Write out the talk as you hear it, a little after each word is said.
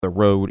the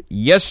road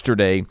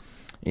yesterday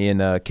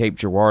in Cape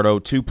Girardeau.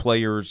 Two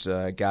players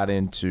got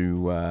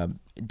into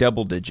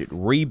double-digit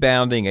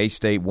rebounding.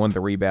 A-State won the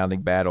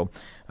rebounding battle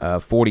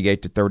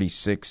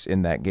 48-36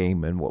 in that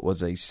game in what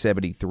was a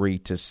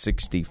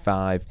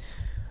 73-65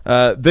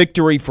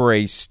 victory for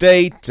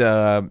A-State.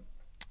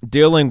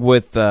 Dealing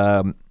with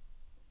a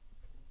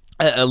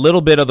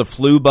little bit of the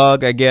flu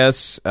bug, I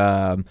guess.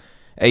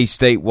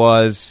 A-State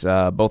was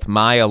both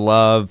Maya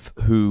Love,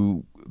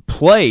 who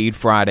played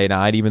Friday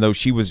night, even though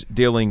she was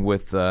dealing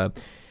with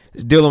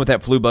that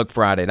flu bug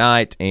Friday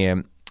night,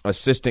 and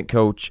assistant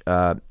coach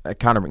Connor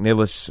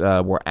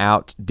McNillis were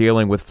out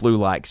dealing with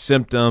flu-like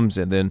symptoms.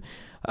 And then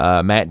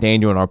Matt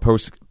Daniel in our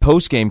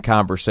post-game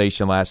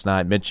conversation last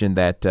night mentioned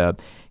that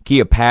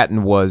Kia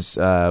Patton was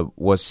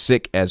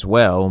sick as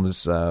well, and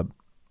was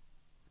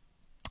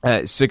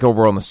sick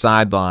over on the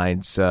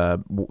sidelines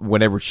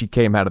whenever she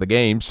came out of the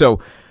game. So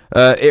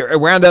it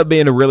wound up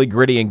being a really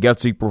gritty and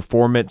gutsy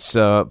performance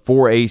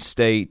for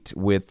A-State,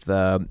 with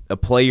a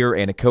player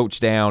and a coach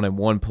down and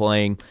one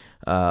playing,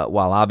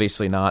 while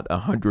obviously not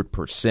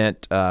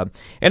 100%.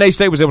 And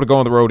A-State was able to go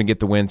on the road and get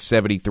the win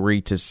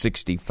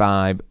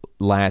 73-65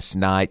 last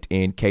night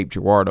in Cape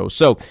Girardeau.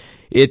 So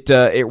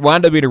it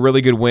wound up being a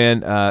really good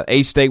win.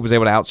 A-State was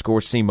able to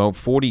outscore SEMO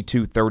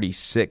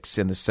 42-36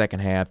 in the second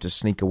half to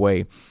sneak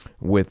away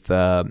with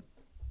an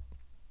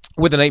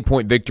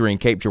 8-point victory in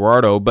Cape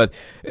Girardeau. But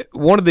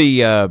one of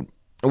the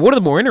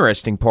more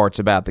interesting parts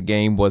about the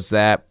game was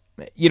that,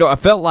 I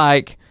felt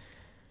like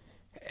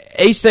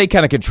A-State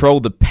kind of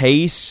controlled the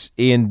pace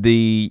in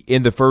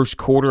the first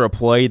quarter of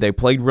play. They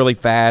played really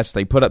fast.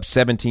 They put up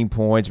 17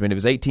 points. I mean, it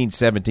was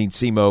 18-17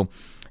 SEMO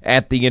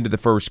at the end of the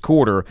first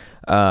quarter.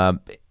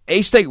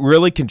 A-State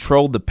really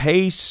controlled the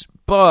pace,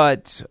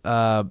 but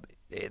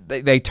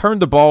they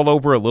turned the ball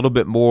over a little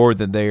bit more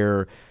than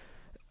they're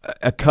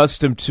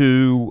accustomed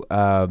to.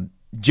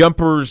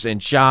 Jumpers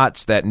and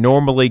shots that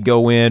normally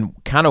go in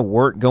kind of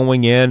weren't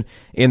going in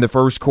the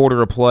first quarter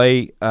of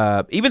play,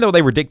 even though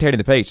they were dictating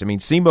the pace. I mean,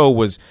 SEMO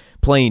was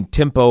playing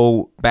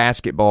tempo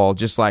basketball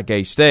just like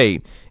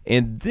A-State,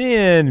 and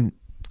then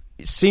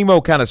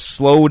SEMO kind of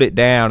slowed it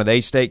down, and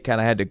A-State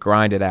kind of had to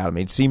grind it out. I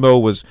mean,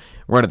 SEMO was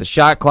running the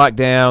shot clock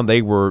down.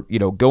 They were,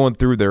 going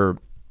through their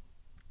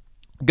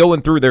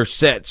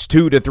sets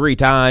 2 to 3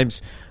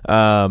 times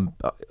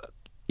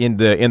in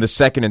the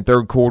second and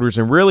third quarters,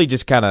 and really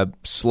just kind of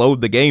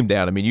slowed the game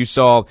down. I mean, you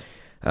saw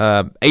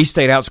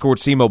A-State outscored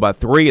SEMO by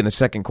 3 in the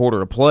second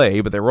quarter of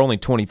play, but there were only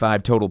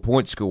 25 total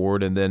points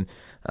scored, and then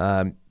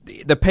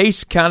the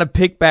pace kind of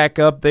picked back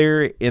up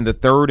there in the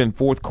third and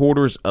fourth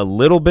quarters a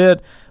little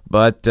bit,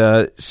 but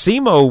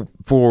SEMO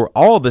for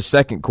all of the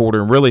second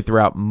quarter and really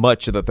throughout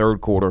much of the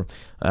third quarter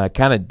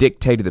kind of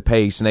dictated the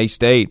pace, and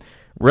A-State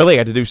really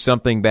had to do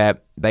something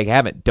that they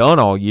haven't done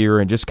all year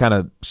and just kind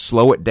of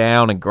slow it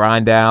down and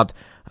grind out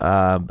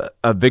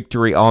a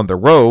victory on the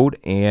road.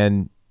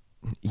 And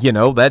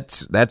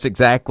that's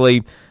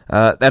exactly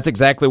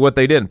what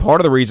they did. And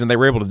part of the reason they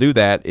were able to do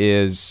that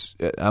is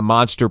a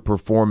monster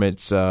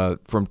performance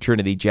from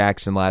Trinity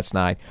Jackson last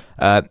night.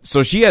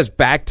 So she has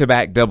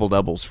back-to-back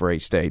double-doubles for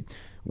A-State,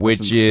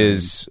 which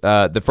is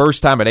the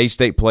first time an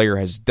A-State player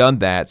has done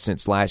that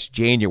since last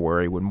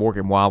January when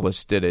Morgan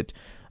Wallace did it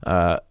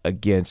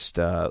against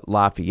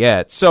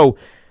Lafayette. So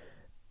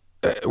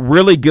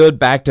really good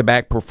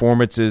back-to-back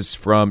performances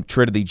from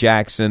Trinity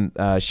Jackson.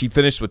 She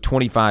finished with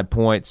 25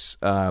 points.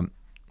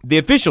 The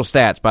official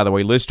stats, by the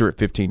way, list her at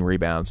 15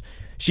 rebounds.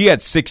 She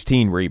had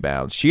 16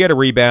 rebounds. She had a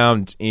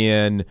rebound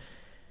in,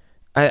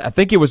 I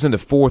think it was in the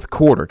fourth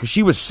quarter, because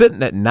she was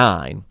sitting at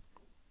 9,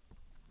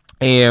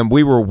 and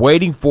we were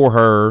waiting for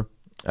her,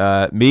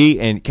 me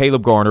and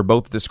Caleb Garner,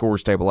 both at the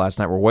scorer's table last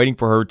night, were waiting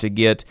for her to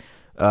get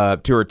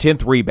to her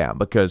 10th rebound,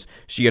 because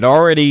she had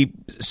already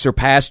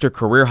surpassed her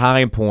career high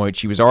in points.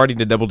 She was already in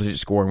the double-digit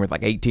scoring with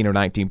like 18 or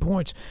 19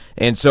 points.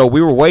 And so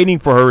we were waiting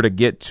for her to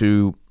get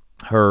to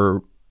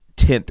her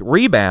 10th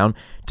rebound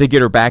to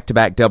get her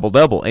back-to-back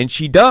double-double. And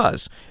she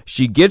does.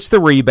 She gets the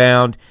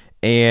rebound,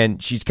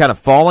 and she's kind of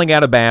falling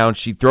out of bounds.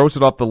 She throws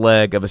it off the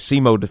leg of a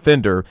SEMO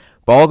defender.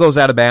 Ball goes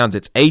out of bounds.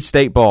 It's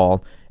A-State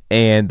ball,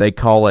 and they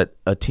call it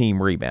a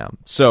team rebound.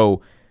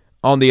 So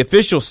on the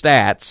official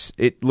stats,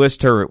 it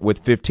lists her with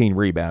 15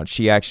 rebounds.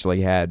 She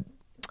actually had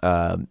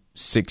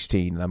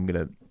 16. I'm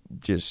going to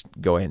just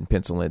go ahead and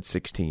pencil in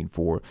 16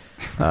 for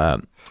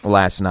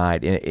last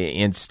night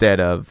instead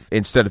of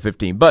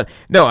 15. But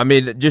no, I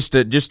mean, just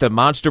a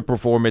monster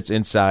performance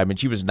inside. I mean,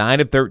 she was 9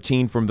 of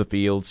 13 from the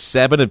field,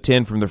 7 of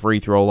 10 from the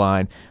free throw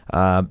line,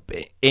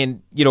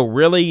 and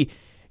really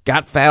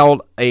got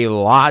fouled a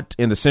lot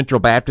in the Central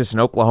Baptist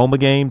and Oklahoma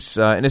games,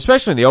 and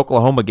especially in the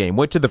Oklahoma game.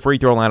 Went to the free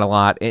throw line a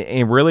lot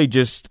and really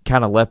just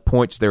kind of left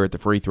points there at the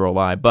free throw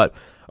line. But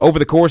over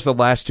the course of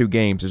the last 2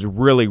 games has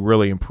really,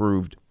 really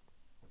improved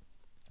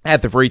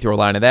at the free throw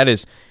line. And that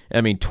is,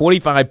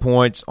 25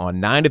 points on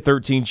 9 of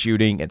 13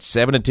 shooting and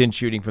 7 of 10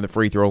 shooting from the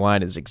free throw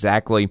line is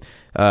exactly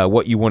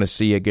what you want to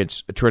see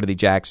against Trinity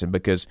Jackson,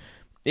 because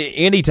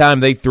anytime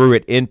they threw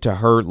it into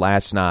her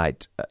last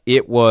night,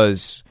 it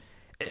was...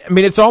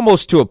 it's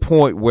almost to a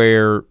point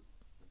where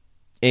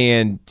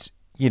And,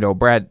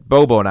 Brad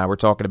Bobo and I were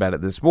talking about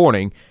it this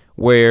morning,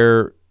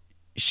 where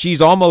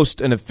she's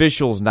almost an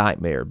official's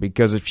nightmare,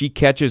 because if she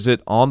catches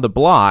it on the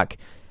block,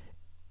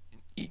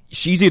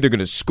 she's either going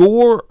to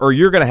score or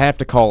you're going to have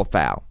to call a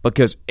foul,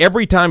 because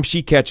every time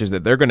she catches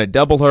it, they're going to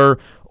double her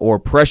or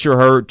pressure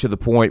her to the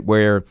point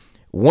where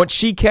once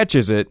she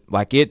catches it,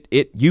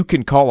 you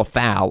can call a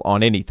foul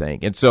on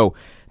anything. And so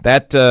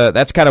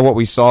that's kind of what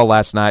we saw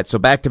last night. So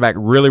back-to-back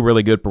really,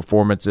 really good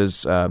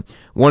performances.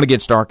 One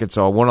against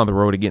Arkansas, one on the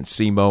road against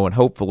SEMO, and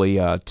hopefully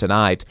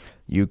tonight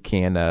you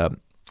can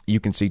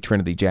see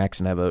Trinity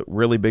Jackson have a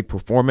really big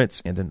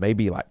performance and then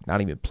maybe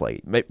not even play.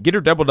 Get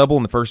her double-double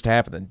in the first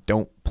half and then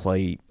don't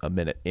play a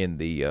minute in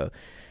the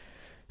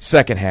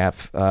second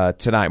half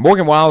tonight.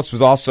 Morgan Wallace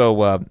was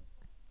also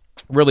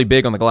really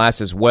big on the glass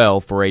as well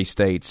for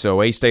A-State.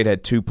 So A-State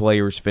had 2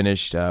 players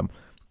finished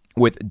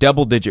with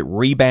double-digit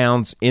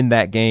rebounds in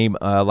that game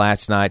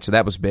last night, so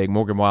that was big.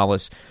 Morgan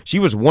Wallace, she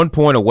was 1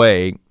 point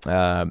away.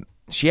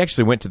 She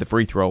actually went to the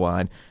free throw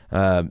line,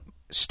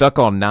 stuck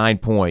on 9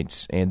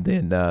 points, and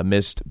then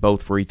missed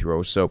both free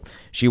throws. So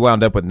she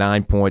wound up with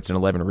 9 points and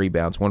 11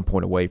 rebounds, 1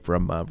 point away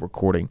from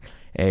recording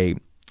a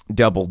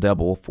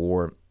double-double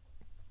for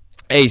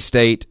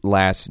A-State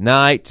last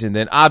night. And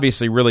then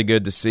obviously really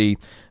good to see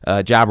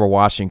Jabra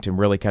Washington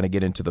really kind of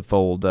get into the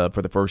fold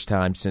for the first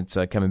time since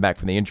coming back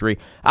from the injury.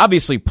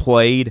 Obviously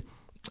played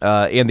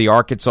in the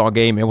Arkansas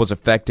game and was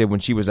effective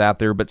when she was out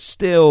there, but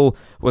still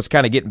was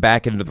kind of getting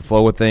back into the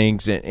flow of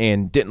things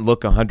and didn't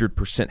look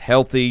 100%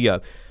 healthy.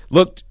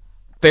 Looked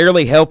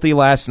fairly healthy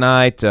last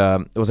night.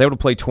 Was able to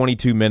play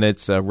 22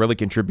 minutes. Really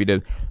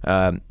contributed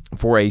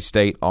for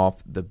A-State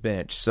off the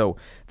bench. So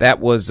that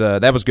was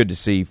good to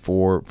see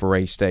for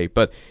A-State.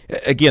 But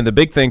again, the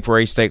big thing for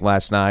A-State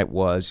last night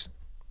was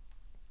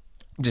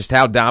just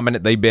how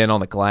dominant they've been on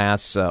the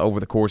glass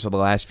over the course of the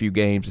last few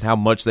games and how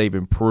much they've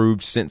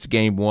improved since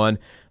game one.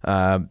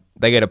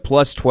 They got a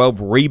plus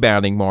 12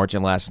 rebounding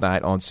margin last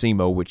night on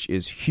SEMO, which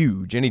is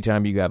huge.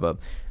 Anytime you have a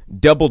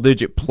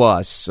double-digit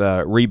plus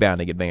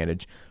rebounding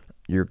advantage,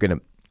 you're going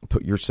to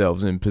put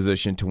yourselves in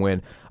position to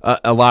win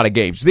a lot of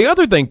games. The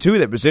other thing, too,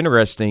 that was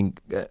interesting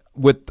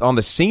on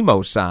the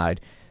SEMO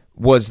side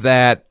was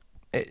that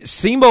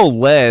SEMO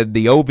led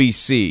the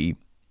OVC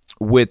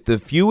with the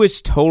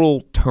fewest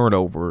total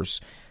turnovers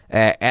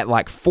at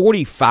like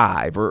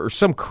 45 or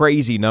some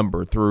crazy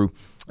number through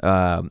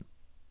 3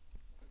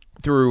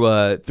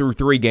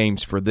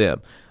 games for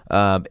them.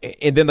 And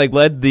then they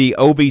led the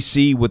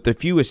OVC with the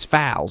fewest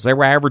fouls. They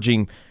were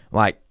averaging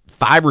like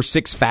 5 or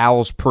 6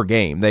 fouls per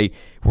game. They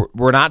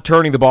were not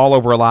turning the ball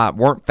over a lot,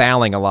 weren't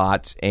fouling a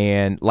lot,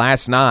 and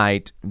last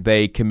night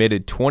they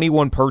committed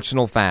 21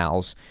 personal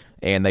fouls,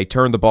 and they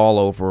turned the ball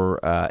over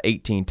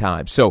 18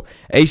 times. So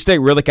A-State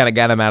really kind of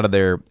got them out of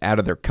their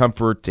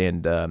comfort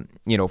and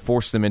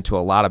forced them into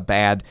a lot of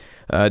bad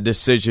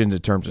decisions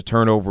in terms of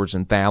turnovers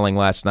and fouling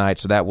last night.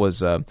 So that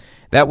was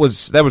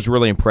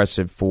really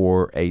impressive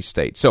for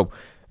A-State. So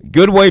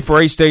good way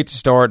for A-State to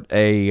start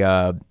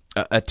a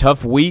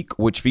tough week,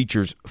 which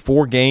features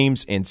 4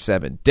 games in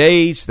 7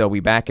 days. They'll be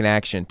back in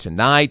action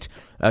tonight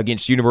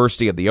against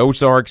University of the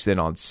Ozarks. Then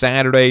on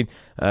Saturday,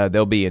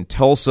 they'll be in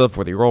Tulsa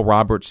for the Oral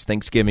Roberts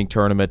Thanksgiving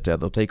Tournament.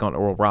 They'll take on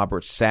Oral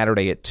Roberts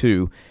Saturday at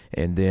 2,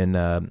 and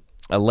then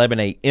 11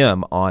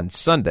 a.m. on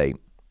Sunday,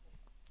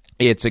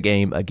 it's a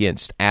game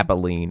against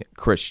Abilene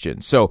Christian.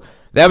 So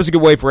that was a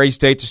good way for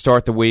A-State to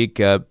start the week.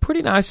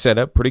 Pretty nice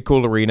setup, pretty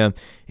cool arena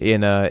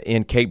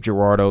in Cape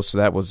Girardeau, so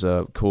that was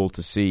cool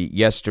to see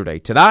yesterday.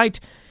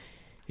 Tonight,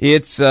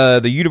 it's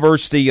the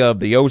University of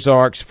the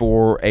Ozarks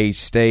for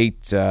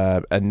A-State,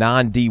 a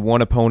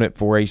non-D1 opponent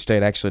for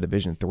A-State, actually a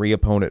Division III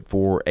opponent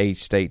for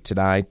A-State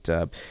tonight.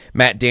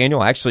 Matt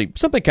Daniel, actually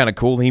something kind of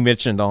cool he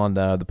mentioned on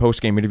the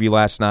post-game interview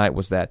last night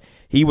was that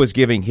he was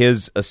giving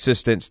his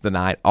assistants the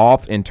night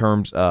off in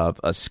terms of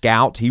a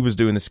scout. He was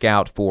doing the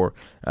scout for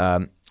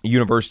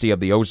University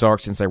of the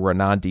Ozarks since they were a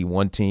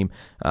non-D1 team.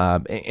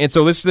 And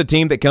so this is the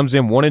team that comes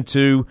in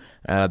 1-2.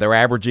 They're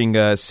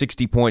averaging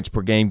 60 points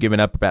per game, giving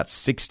up about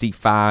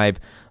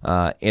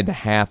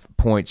 65.5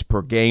 points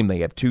per game. They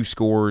have 2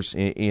 scores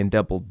in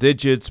double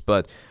digits,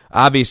 but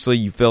obviously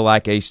you feel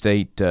like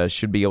A-State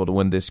should be able to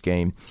win this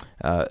game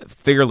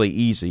fairly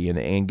easy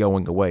and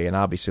going away. And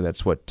obviously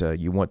that's what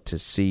you want to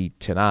see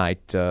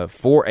tonight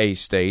for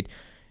A-State,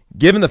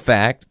 given the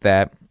fact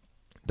that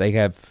they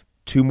have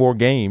 2 more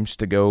games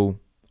to go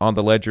on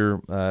the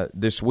ledger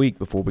this week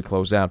before we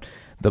close out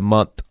the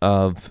month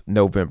of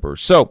November.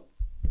 So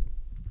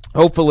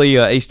hopefully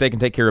A-State can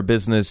take care of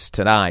business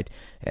tonight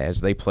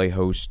as they play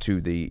host to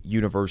the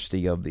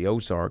University of the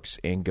Ozarks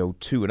and go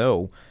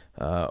 2-0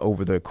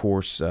 over the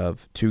course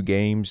of 2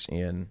 games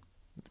in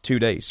 2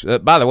 days.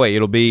 By the way,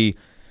 it'll be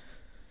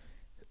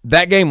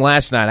that game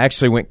last night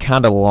actually went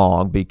kind of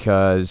long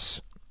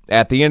because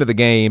at the end of the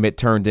game it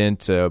turned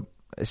into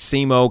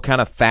SEMO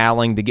kind of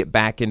fouling to get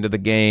back into the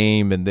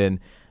game, and then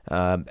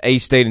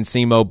A-State and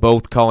SEMO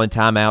both calling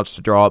timeouts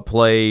to draw up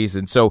plays,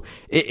 and so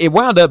it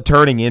wound up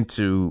turning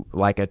into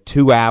like a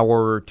 2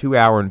 hour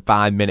and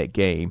 5 minute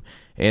game.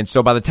 And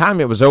so by the time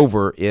it was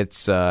over,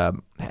 it's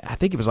I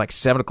think it was like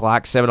 7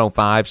 o'clock,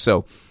 7:05.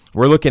 So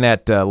we're looking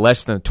at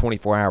less than a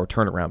 24-hour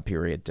turnaround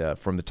period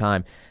from the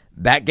time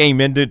that game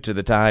ended to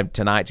the time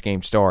tonight's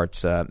game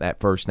starts at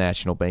First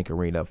National Bank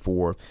Arena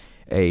for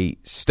a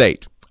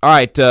state. All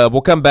right,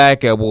 we'll come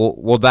back.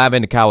 We'll dive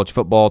into college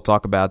football,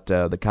 talk about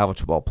the college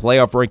football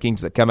playoff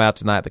rankings that come out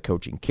tonight, the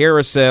coaching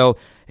carousel,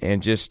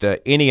 and just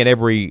any and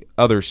every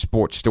other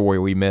sports story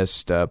we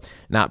missed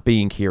not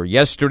being here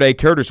yesterday.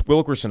 Curtis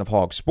Wilkerson of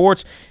Hawg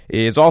Sports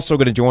is also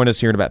going to join us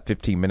here in about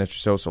 15 minutes or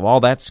so. So all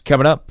that's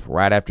coming up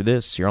right after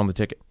this here on The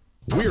Ticket.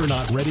 We're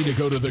not ready to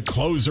go to the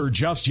closer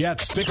just yet.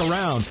 Stick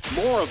around.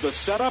 More of the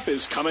setup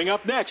is coming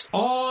up next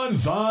on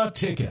The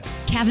Ticket.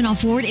 Kavanaugh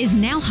Ford is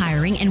now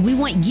hiring, and we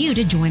want you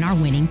to join our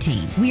winning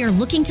team. We are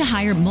looking to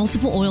hire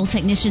multiple oil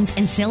technicians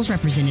and sales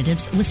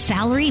representatives with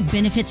salary,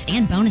 benefits,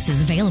 and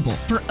bonuses available.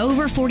 For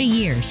over 40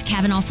 years,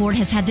 Kavanaugh Ford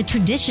has had the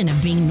tradition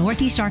of being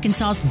Northeast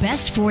Arkansas's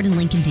best Ford and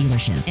Lincoln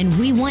dealership, and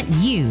we want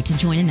you to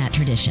join in that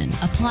tradition.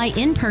 Apply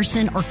in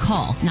person or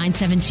call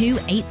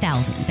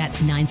 972-8000.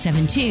 That's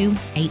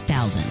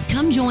 972-8000.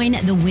 Come join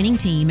the winning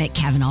team at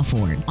Kavanaugh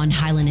Ford on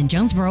Highland and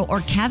Jonesboro or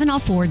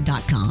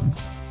KavanaughFord.com.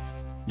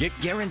 Get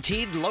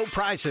guaranteed low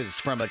prices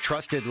from a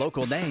trusted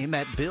local name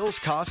at Bill's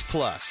Cost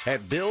Plus.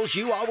 At Bill's,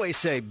 you always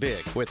save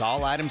big with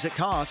all items at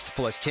cost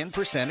plus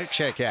 10% at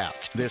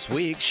checkout. This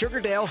week,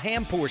 Sugardale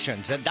ham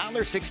portions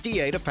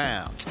 $1.68 a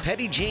pound.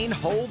 Petit Jean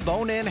whole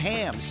bone-in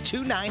hams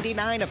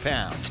 $2.99 a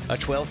pound. A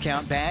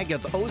 12-count bag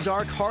of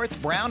Ozark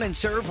Hearth Brown and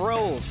Serve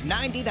rolls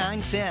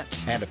 99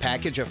 cents. And a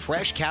package of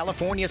fresh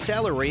California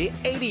celery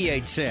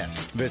 88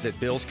 cents. Visit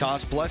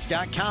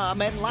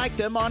BillsCostPlus.com and like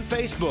them on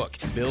Facebook.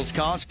 Bill's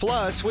Cost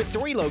Plus with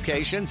 3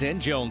 locations in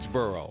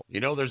Jonesboro.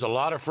 You know, there's a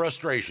lot of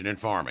frustration in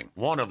farming.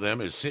 One of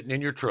them is sitting in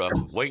your truck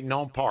waiting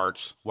on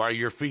parts while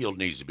your field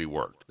needs to be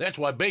worked. That's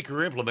why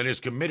Baker Implement is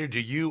committed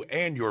to you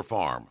and your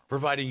farm,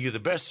 providing you the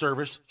best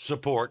service,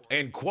 support,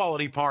 and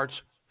quality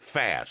parts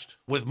fast.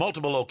 With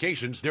multiple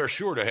locations, they're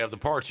sure to have the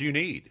parts you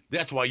need.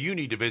 That's why you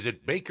need to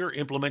visit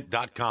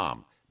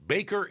BakerImplement.com.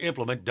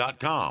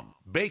 BakerImplement.com.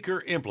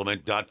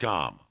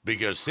 BakerImplement.com.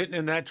 Because sitting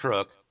in that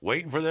truck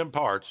waiting for them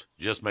parts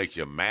just makes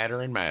you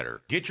madder and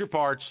madder. Get your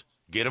parts.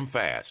 Get them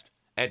fast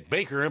at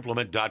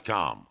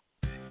BakerImplement.com.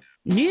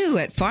 New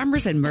at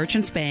Farmers and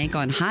Merchants Bank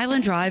on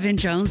Highland Drive in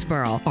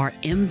Jonesboro, our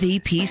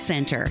MVP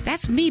Center.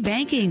 That's Me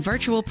Banking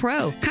Virtual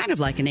Pro, kind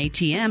of like an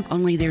ATM,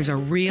 only there's a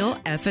real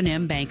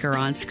F&M banker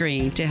on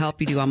screen to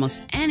help you do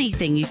almost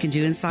anything you can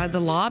do inside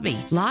the lobby.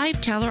 Live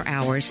teller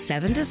hours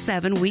 7 to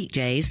 7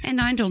 weekdays and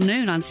 9 till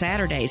noon on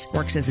Saturdays.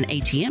 Works as an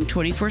ATM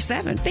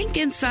 24/7. Think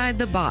inside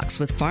the box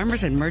with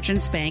Farmers and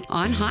Merchants Bank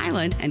on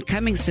Highland and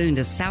coming soon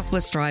to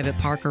Southwest Drive at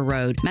Parker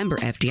Road. Member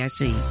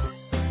FDIC.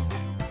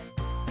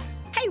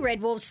 Hey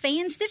Red Wolves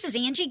fans, this is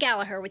Angie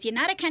Gallagher with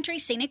United Country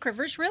Scenic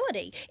Rivers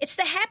Realty. It's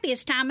the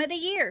happiest time of the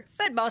year.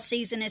 Football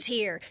season is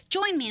here.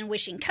 Join me in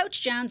wishing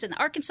Coach Jones and the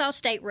Arkansas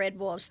State Red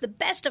Wolves the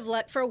best of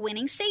luck for a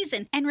winning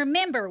season. And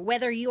remember,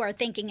 whether you are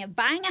thinking of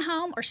buying a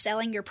home or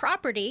selling your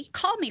property,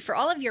 call me for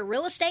all of your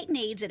real estate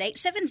needs at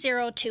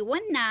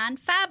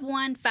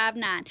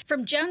 870-219-5159.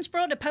 From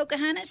Jonesboro to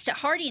Pocahontas to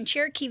Hardy and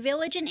Cherokee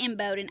Village and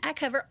Imboden, I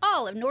cover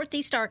all of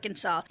Northeast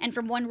Arkansas. And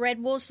from one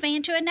Red Wolves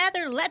fan to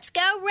another, let's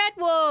go Red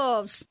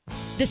Wolves!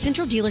 The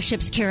Central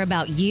dealerships care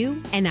about you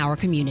and our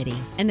community,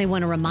 and they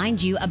want to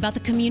remind you about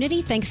the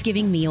Community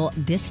Thanksgiving Meal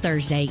this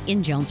Thursday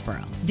in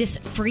Jonesboro. This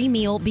free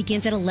meal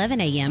begins at 11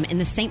 a.m. in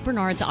the St.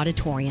 Bernard's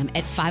Auditorium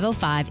at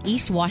 505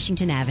 East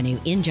Washington Avenue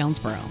in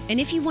Jonesboro.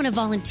 And if you want to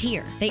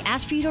volunteer, they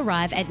ask for you to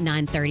arrive at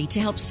 9:30 to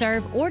help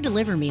serve or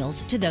deliver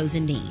meals to those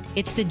in need.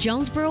 It's the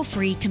Jonesboro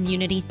Free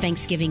Community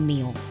Thanksgiving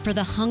Meal for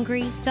the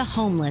hungry, the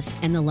homeless,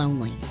 and the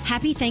lonely.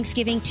 Happy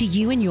Thanksgiving to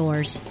you and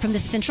yours from the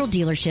Central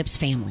Dealerships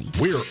family.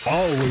 We're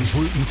always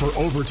rooting for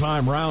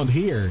overtime round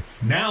here.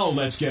 Now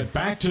let's get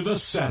back to the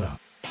setup.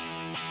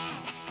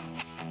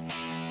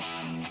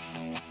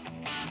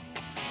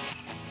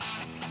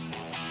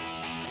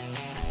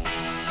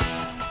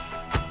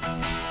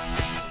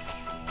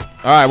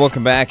 All right,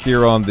 welcome back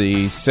here on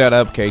the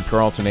setup. Cade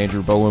Carlton,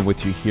 Andrew Bowen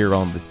with you here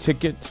on The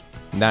Ticket.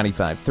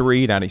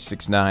 95.3,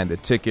 96.9, The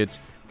Ticket.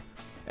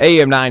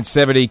 AM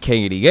 970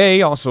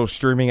 KDA, also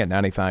streaming at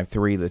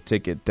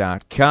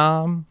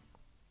 95.3theticket.com.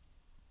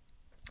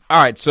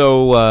 All right,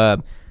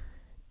 so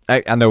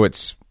I know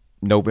it's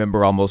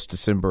November, almost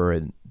December,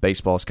 and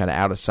baseball's kind of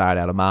out of sight,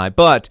 out of mind,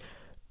 but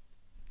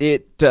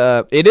it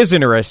is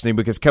interesting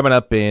because coming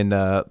up in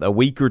a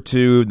week or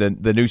two,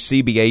 the new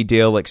CBA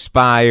deal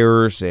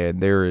expires, and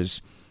there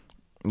is,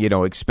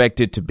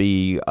 expected to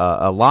be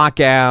a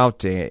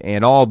lockout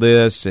and all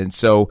this, and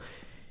so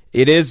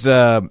it is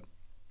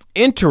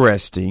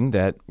interesting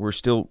that we're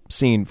still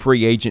seeing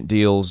free agent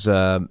deals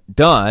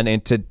done,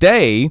 and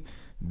today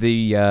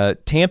the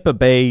Tampa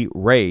Bay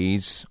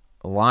Rays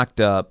locked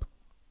up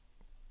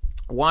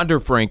Wander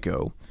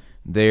Franco,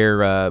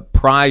 their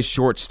prize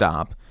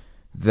shortstop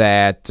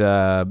that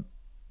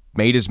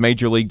made his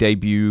major league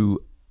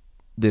debut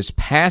this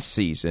past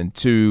season,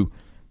 to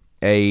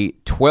a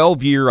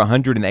 12-year,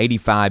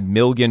 $185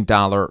 million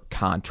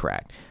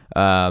contract.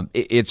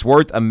 It's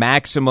worth a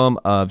maximum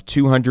of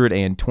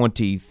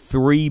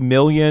 $223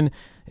 million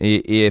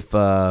if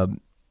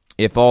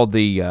all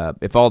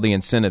the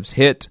incentives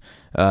hit.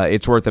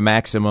 It's worth a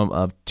maximum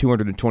of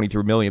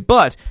 $223 million.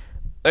 But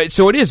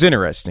so it is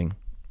interesting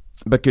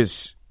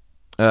because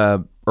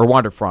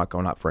Wander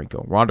Franco, not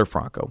Franco, Wander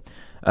Franco.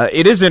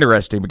 It is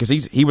interesting because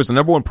he was the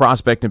number one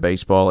prospect in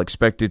baseball,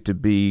 expected to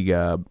be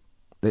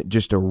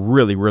just a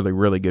really, really,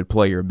 really good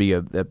player, be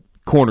a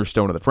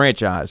cornerstone of the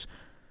franchise.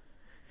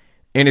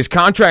 And his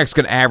contract's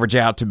going to average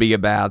out to be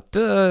about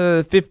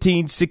 $15,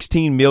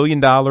 $16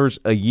 million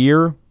a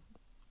year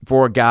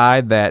for a guy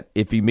that,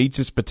 if he meets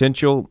his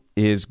potential,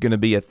 is going to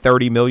be a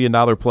 $30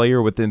 million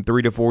player within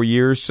 3 to 4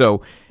 years.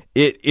 So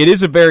it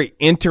is a very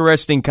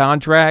interesting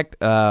contract.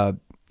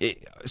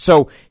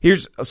 So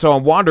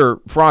on Wander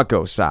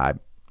Franco's side,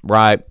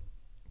 right,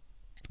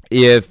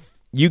 if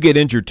you get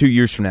injured 2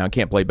 years from now and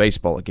can't play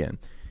baseball again,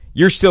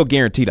 you're still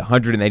guaranteed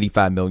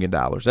 $185 million.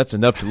 That's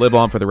enough to live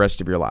on for the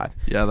rest of your life.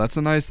 Yeah, that's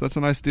a nice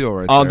deal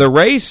right on there. The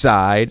Rays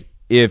side,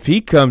 if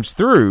he comes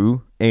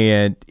through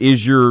and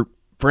is your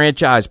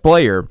franchise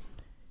player,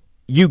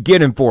 you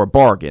get him for a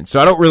bargain. So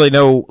I don't really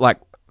know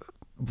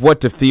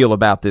what to feel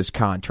about this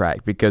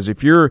contract, because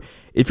if you're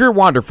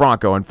Wander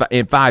Franco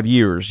in 5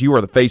 years, you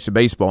are the face of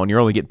baseball and you're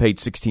only getting paid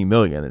 $16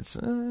 million. It's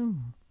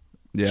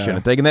shouldn't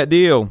have taken that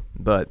deal.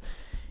 But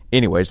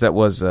anyways, that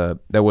was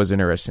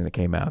interesting. That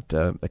came out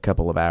a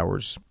couple of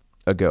hours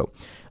ago.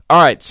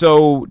 All right,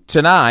 so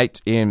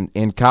tonight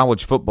in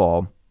college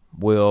football,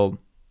 we'll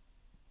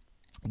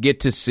get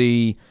to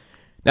see.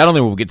 Not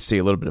only will we get to see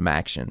a little bit of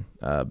action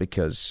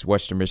because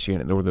Western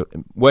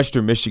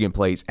Michigan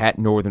plays at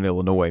Northern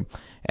Illinois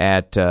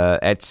at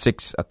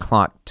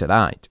 6:00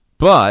 tonight,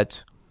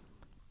 but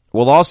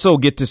we'll also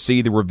get to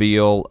see the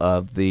reveal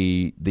of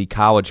the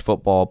college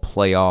football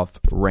playoff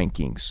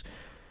rankings.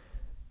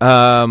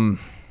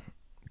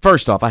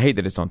 First off, I hate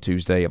that it's on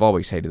Tuesday. I've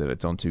always hated that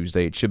it's on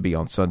Tuesday. It should be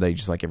on Sunday,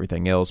 just like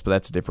everything else, but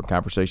that's a different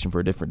conversation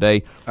for a different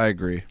day. I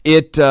agree.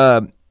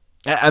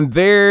 I'm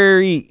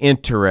very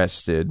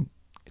interested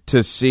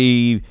to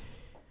see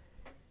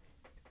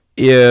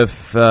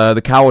if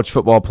the college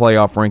football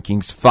playoff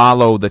rankings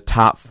follow the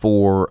top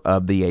 4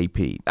 of the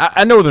AP.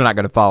 I know they're not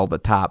going to follow the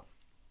top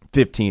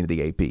 15 of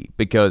the AP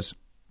because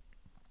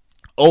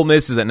Ole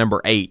Miss is at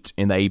number 8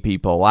 in the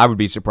AP poll. I would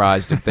be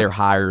surprised if they're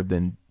higher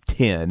than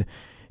 10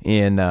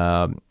 in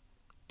the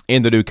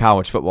new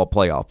college football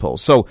playoff poll.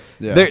 So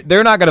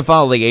they're not going to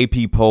follow the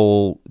AP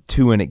poll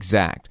to an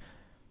exact.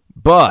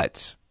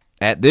 But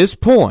at this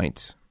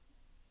point,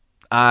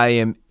 I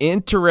am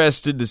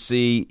interested to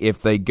see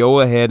if they go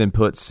ahead and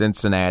put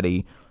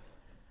Cincinnati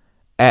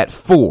at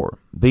 4,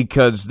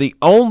 because the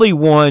only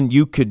one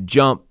you could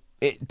jump,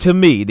 to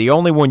me, the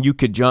only one you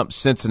could jump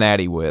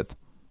Cincinnati with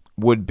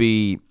would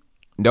be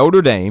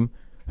Notre Dame,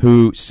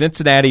 who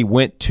Cincinnati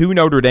went to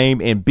Notre Dame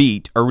and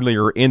beat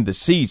earlier in the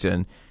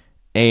season.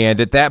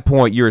 And at that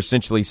point, you're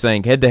essentially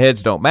saying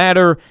head-to-heads don't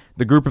matter.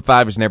 The group of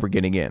 5 is never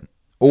getting in.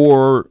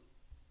 Or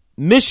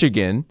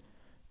Michigan,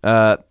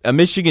 a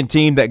Michigan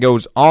team that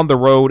goes on the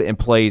road and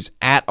plays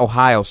at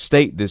Ohio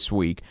State this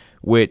week,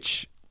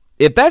 which,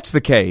 if that's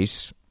the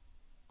case,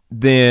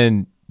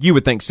 then you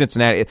would think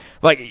Cincinnati,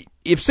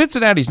 if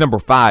Cincinnati's number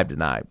 5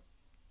 tonight,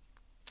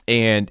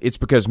 and it's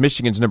because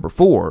Michigan's number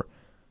 4,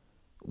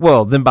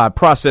 well, then by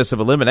process of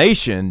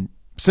elimination,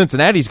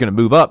 Cincinnati's going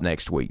to move up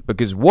next week,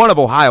 because one of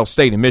Ohio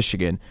State and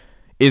Michigan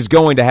is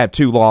going to have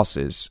 2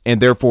 losses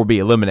and therefore be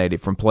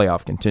eliminated from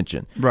playoff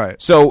contention.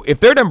 Right. So if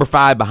they're number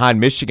 5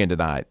 behind Michigan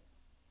tonight,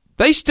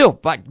 they're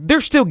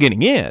still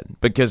getting in,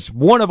 because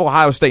one of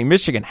Ohio State and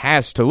Michigan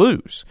has to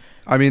lose.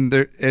 I mean,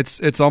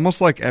 it's almost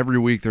like every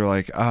week they're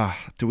like,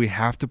 do we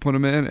have to put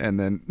them in? And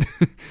then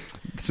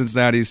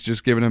Cincinnati's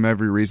just giving them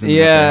every reason that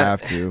they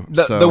have to.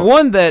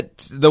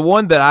 The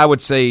one that I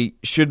would say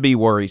should be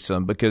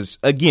worrisome, because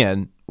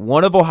again,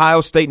 one of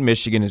Ohio State and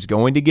Michigan is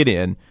going to get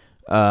in,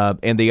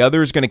 and the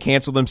other is going to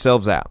cancel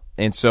themselves out.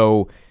 And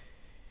so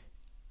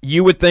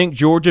you would think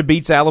Georgia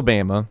beats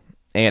Alabama,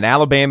 and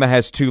Alabama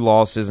has 2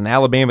 losses, and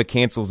Alabama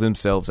cancels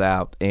themselves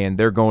out, and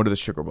they're going to the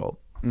Sugar Bowl.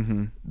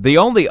 Mm-hmm. The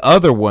only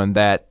other one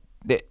then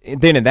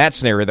in that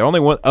scenario, the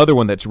only other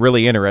one that's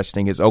really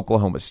interesting is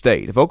Oklahoma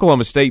State. If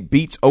Oklahoma State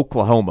beats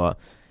Oklahoma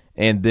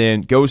and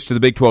then goes to the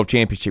Big 12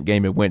 championship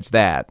game and wins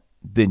that,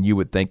 then you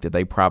would think that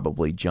they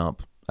probably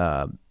jump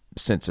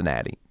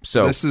Cincinnati.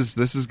 So this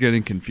is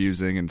getting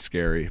confusing and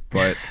scary,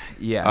 but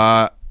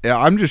yeah,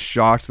 I'm just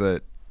shocked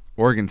that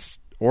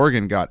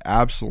Oregon got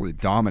absolutely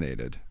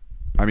dominated.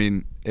 I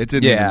mean, it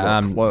didn't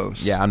even look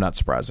close. Yeah, I'm not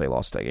surprised they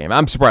lost that game.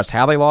 I'm surprised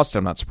how they lost.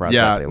 I'm not surprised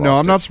how they lost. No,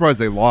 I'm not surprised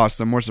they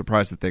lost. I'm more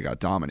surprised that they got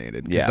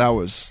dominated,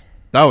 because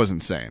that was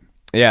insane.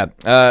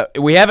 Yeah,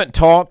 we haven't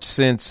talked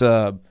since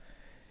Dan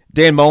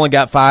Mullen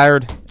got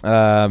fired.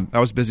 I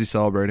was busy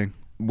celebrating,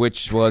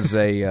 which was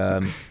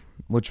a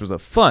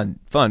fun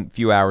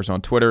few hours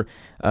on Twitter.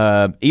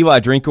 Eli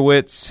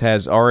Drinkowitz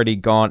has already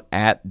gone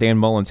at Dan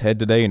Mullen's head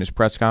today in his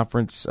press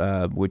conference,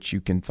 which you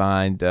can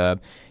find.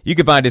 You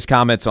can find his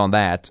comments on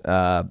that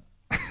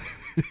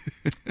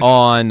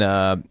on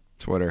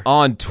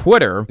on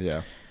Twitter.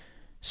 Yeah.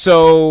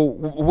 So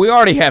we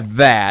already have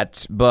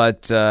that,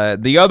 but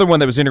the other one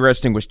that was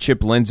interesting was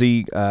Chip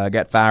Lindsey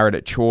got fired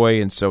at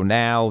Troy, and so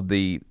now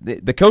the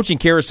coaching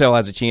carousel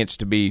has a chance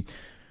to be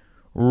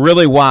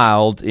really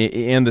wild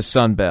in the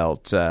Sun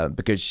Belt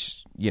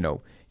because,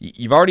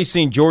 you've already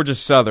seen Georgia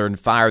Southern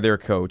fire their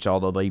coach,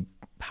 although they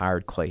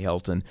hired Clay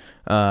Helton.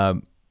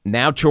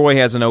 Now Troy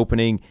has an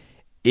opening.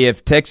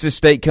 If Texas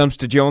State comes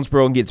to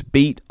Jonesboro and gets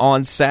beat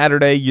on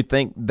Saturday, you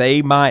think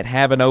they might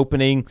have an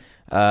opening.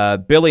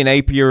 Billy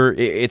Napier,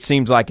 it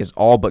seems like, is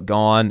all but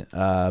gone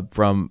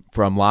from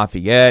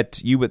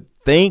Lafayette. You would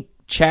think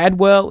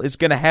Chadwell is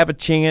going to have a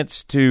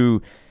chance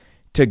to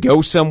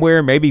go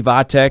somewhere, maybe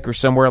Vatech or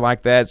somewhere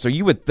like that. So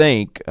you would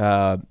think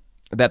that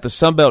the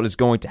Sun Belt is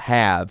going to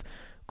have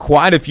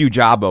quite a few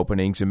job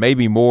openings and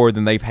maybe more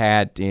than they've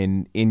had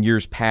in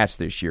years past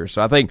this year.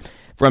 So I think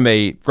from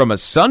a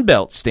Sun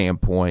Belt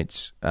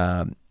standpoint,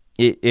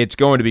 it's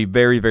going to be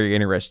very, very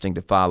interesting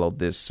to follow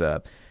this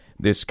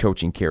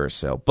coaching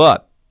carousel.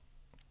 But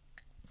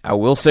I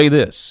will say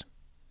this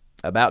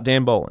about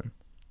Dan Bolin.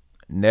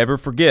 Never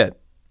forget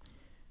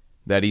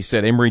that he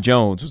said Emory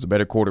Jones was a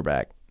better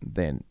quarterback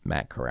than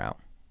Matt Corral.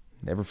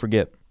 Never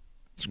forget.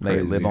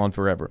 They live on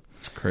forever.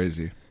 It's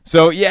crazy.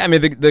 So, yeah, I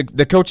mean,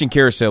 the coaching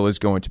carousel is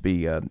going to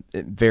be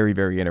very,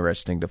 very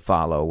interesting to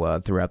follow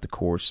throughout the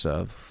course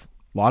of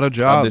a lot of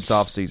jobs this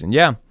offseason.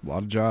 Yeah. A lot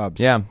of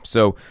jobs. Yeah.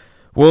 So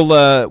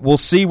we'll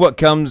see what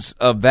comes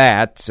of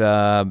that.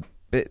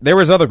 There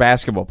was other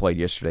basketball played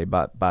yesterday,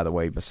 by the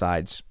way,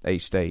 besides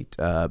A-State.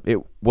 It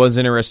was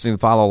interesting to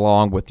follow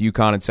along with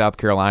UConn and South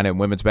Carolina in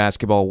women's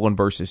basketball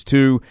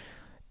 1-2,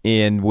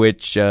 in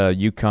which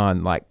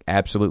UConn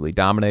absolutely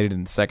dominated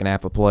in the second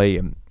half of play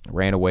and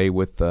ran away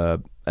with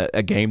a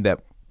game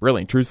that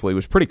really and truthfully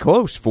was pretty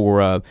close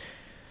for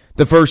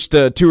the first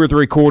 2 or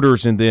 3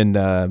 quarters, and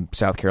then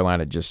South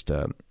Carolina just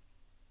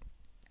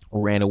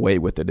ran away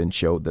with it and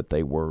showed that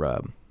they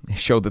were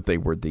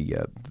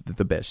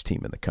the best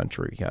team in the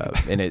country,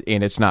 and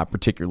it's not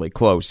particularly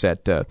close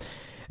at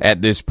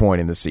this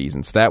point in the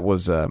season. So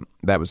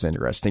that was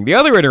interesting. The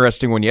other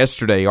interesting one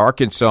yesterday,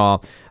 Arkansas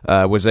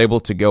was able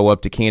to go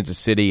up to Kansas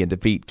City and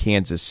defeat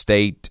Kansas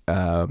State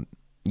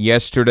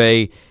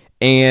yesterday,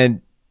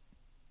 and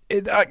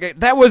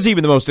that was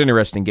even the most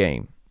interesting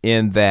game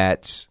in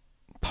that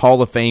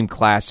Hall of Fame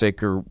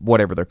Classic or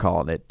whatever they're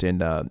calling it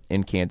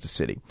in Kansas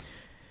City.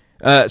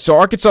 So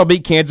Arkansas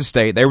beat Kansas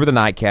State. They were the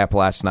nightcap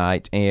last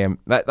night, and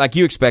like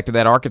you expected,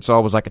 that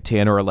Arkansas was like a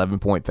 10 or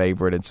 11-point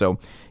favorite, and so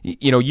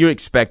you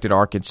expected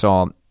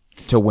Arkansas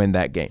to win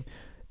that game.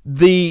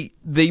 The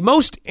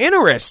most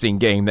interesting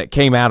game that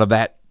came out of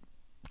that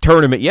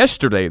tournament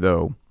yesterday,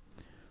 though,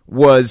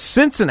 was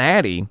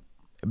Cincinnati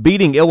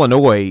beating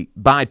Illinois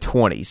by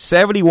 20,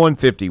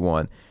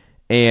 71-51,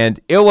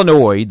 and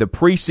Illinois, the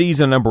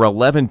preseason number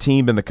 11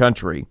 team in the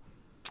country,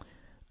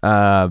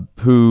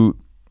 who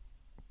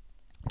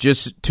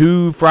just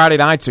 2 Friday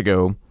nights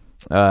ago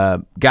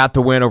got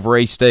the win over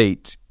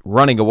A-State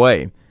running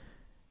away,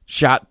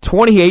 shot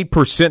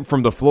 28%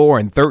 from the floor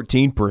and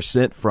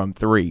 13% from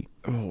 3.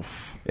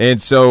 Oof.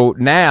 And so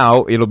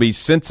now it'll be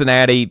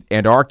Cincinnati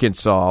and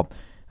Arkansas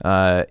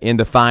in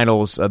the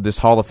finals of this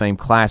Hall of Fame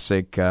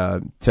Classic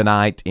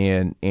tonight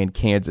in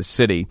Kansas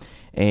City,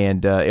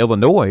 and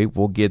Illinois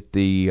will get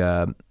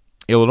the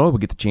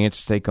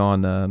chance to take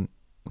on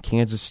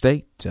Kansas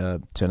State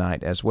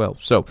tonight as well.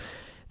 So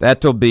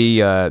that'll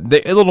be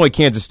the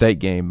Illinois-Kansas State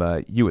game.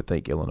 You would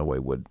think Illinois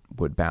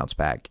would bounce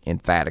back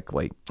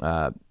emphatically.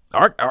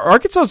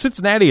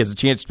 Arkansas-Cincinnati has a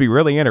chance to be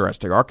really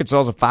interesting. Arkansas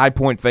is a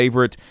 5-point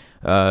favorite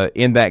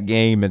in that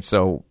game, and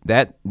so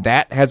that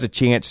has a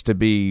chance to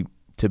be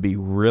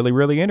really,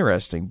 really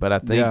interesting. But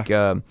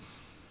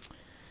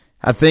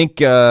I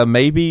think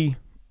maybe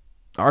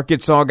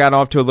Arkansas got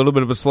off to a little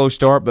bit of a slow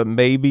start, but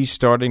maybe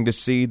starting to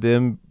see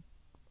them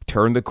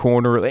turn the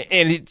corner.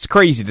 And it's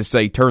crazy to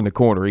say turn the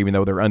corner, even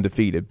though they're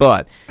undefeated.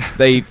 But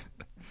let's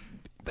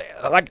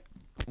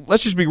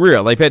just be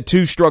real. They've had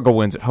 2 struggle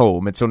wins at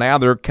home, and so now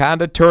they're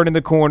kind of turning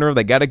the corner.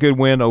 They got a good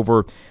win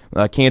over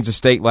Kansas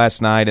State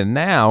last night, and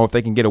now if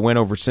they can get a win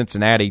over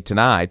Cincinnati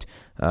tonight,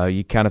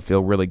 you kind of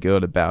feel really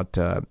good about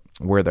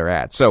where they're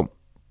at. So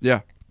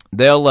yeah,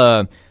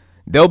 they'll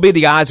be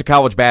the eyes of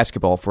college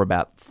basketball for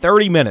about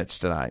 30 minutes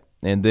tonight,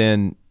 and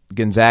then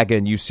Gonzaga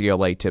and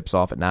UCLA tips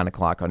off at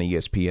 9:00 on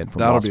ESPN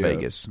from Las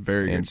Vegas.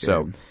 Very good. And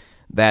so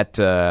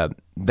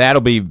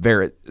that'll be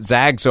very.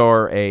 Zags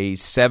are a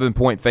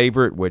 7-point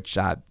favorite, which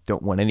I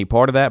don't want any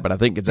part of that, but I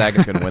think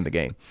Gonzaga's going to win the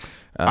game.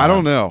 I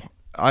don't know.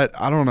 I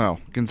don't know.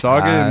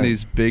 Gonzaga in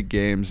these big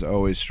games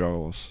always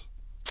struggles.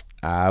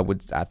 I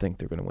think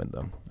they're going to win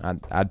them.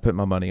 I'd put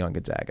my money on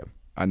Gonzaga.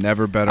 I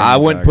never bet on I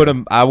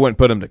Gonzaga. wouldn't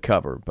put them to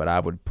cover, but I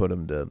would put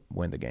them to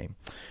win the game.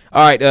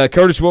 All right,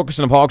 Curtis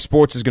Wilkerson of Hawg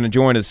Sports is going to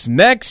join us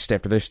next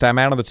after this time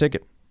out on the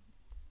ticket.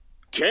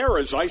 Care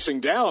is icing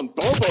down.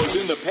 Bobo's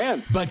in the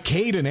pen. But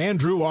Kate and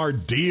Andrew are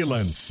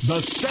dealing. The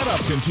setup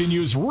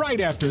continues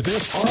right after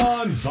this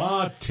on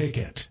The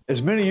Ticket.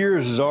 As many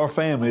years as our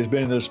family has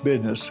been in this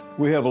business,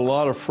 we have a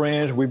lot of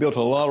friends. We built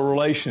a lot of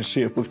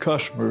relationship with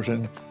customers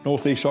in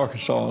Northeast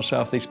Arkansas and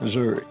Southeast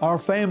Missouri. Our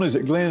families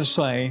at Glen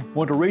Sain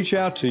want to reach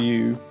out to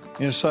you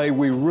and say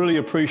we really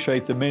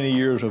appreciate the many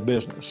years of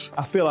business.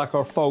 I feel like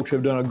our folks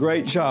have done a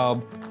great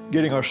job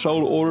getting our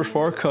solar orders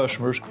for our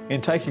customers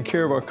and taking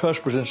care of our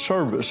customers in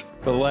service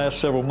for the last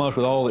several months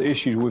with all the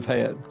issues we've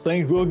had.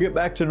 Things will get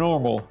back to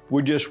normal.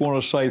 We just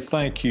want to say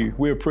thank you.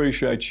 We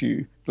appreciate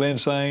you. Glen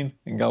Sain,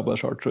 and God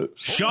bless our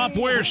troops. Shop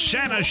where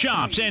Santa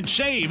shops and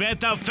save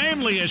at the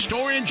Family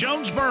Store in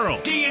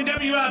Jonesboro.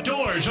 D&W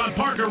Outdoors on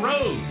Parker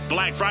Road.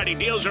 Black Friday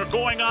deals are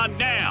going on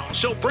now,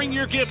 so bring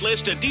your gift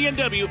list to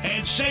D&W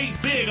and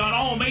save big on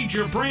all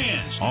major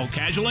brands. All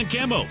casual and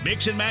camo,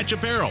 mix and match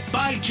apparel.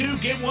 Buy two,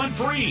 get one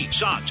free.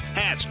 Socks,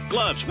 hats,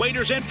 gloves,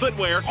 waders, and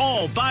footwear.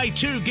 All buy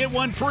two, get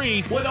one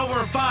free with over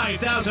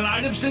 5,000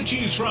 items to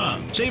choose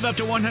from. Save up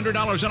to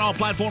 $100 on all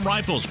platform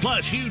rifles,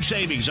 plus huge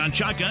savings on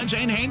shotguns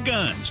and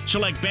handguns.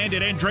 Select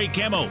Bandit and Drake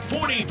Camo,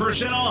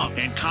 40% off.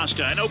 And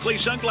Costa and Oakley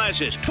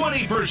sunglasses,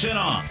 20%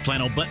 off.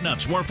 Flannel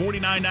button-ups were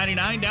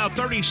 $49.99, now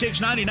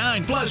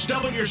 $36.99, plus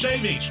double your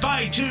savings.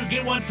 Buy two,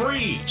 get one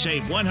free.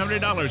 Save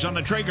 $100 on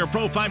the Traeger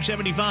Pro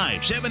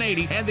 575,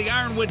 780, and the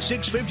Ironwood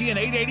 650 and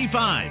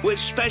 885, with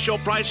special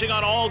pricing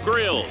on all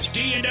grills.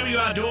 D&W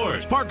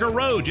Outdoors, Parker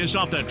Road, just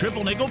off the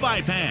Triple Nickel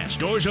Bypass.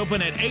 Doors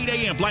open at 8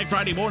 a.m. Black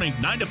Friday morning,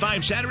 9 to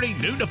 5 Saturday,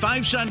 noon to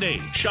 5 Sunday.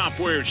 Shop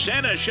where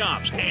Santa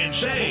shops and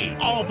save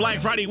all Black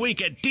Friday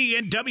week at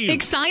D&W.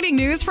 Exciting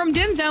news from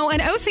Denso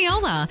and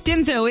Osceola.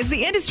 Denso is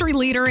the industry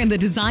leader in the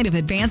design of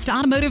advanced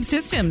automotive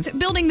systems,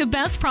 building the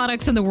best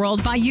products in the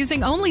world by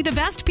using only the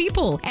best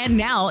people. And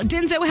now,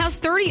 Denso has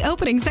 30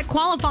 openings that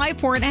qualify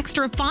for an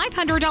extra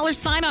 $500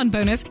 sign-on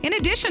bonus in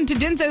addition to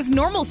Denso's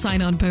normal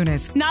sign-on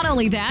bonus. Not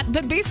only that,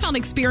 but based on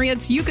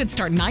experience, you could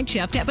start night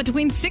shift at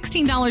between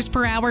 $16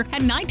 per hour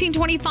and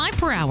 $19.25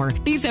 per hour.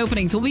 These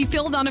openings will be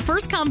filled on a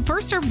first-come,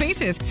 first-served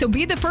basis, so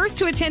be the first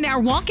to attend our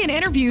walk-in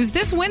interviews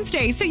this Wednesday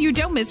so you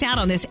don't miss out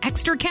on this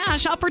extra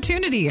cash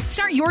opportunity.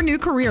 Start your new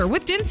career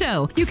with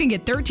Denso. You can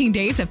get 13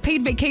 days of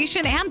paid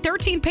vacation and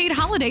 13 paid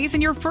holidays in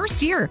your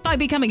first year by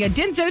becoming a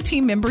Denso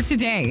team member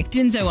today.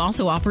 Denso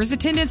also offers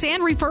attendance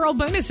and referral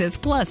bonuses,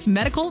 plus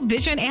medical,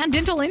 vision, and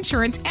dental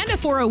insurance, and a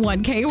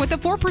 401k with a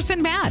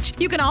 4% match.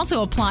 You can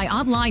also apply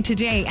online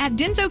today at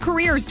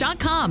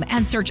densocareers.com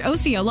and search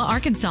Osceola,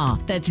 Arkansas.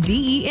 That's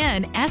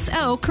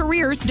DENSO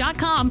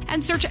careers.com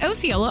and search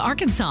Osceola,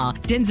 Arkansas.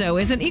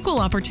 Denso is an equal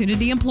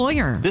opportunity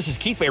employer. This is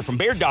Keith Baird from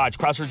Baird Dodge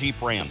Chrysler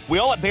Jeep Ram. We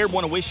all at Baird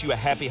want to wish you a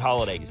happy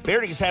holidays.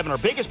 Baird is having our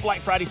biggest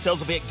Black Friday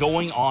sales event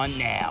going on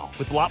now,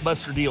 with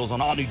blockbuster deals on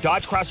all new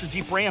Dodge Chrysler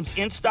Jeep Rams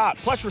in stock.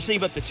 Plus,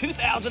 receive up to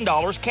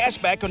 $2,000 cash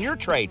back on your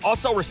trade.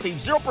 Also, receive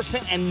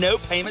 0% and no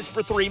payments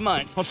for 3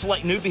 months on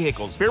select new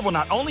vehicles. Baird will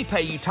not only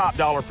pay you top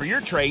dollar for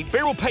your trade,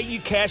 Baird will pay you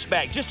cash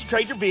back just to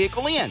trade your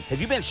vehicle in.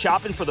 Have you been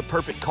shopping for the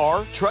perfect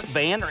car, truck,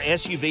 van, or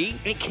SUV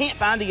and can't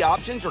find the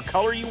options or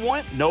color you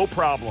want? No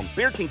problem.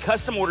 Baird can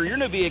custom order your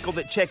new vehicle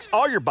that checks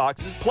all your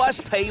boxes, plus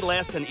pay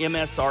less than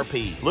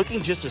MSRP.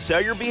 Looking just to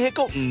sell your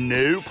vehicle?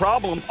 No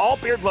problem. All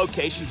Baird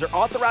locations are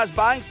authorized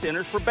buying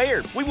centers for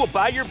Baird. We will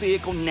buy your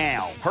vehicle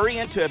now. Hurry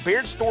into a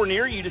Baird store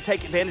near you to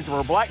take advantage of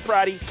our Black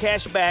Friday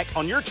cash back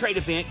on your trade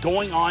event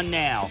going on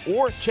now.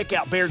 Or check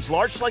out Baird's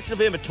large selection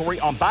of inventory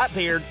on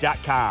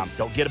buybaird.com.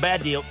 Don't get a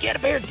bad deal, get a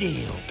Baird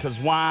deal. Because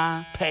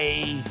why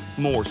pay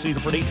more? See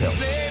for details.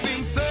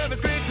 Saving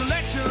service, great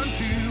selection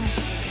too.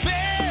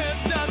 Baird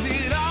does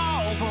it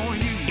all for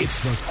you.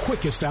 It's the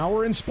quickest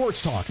hour in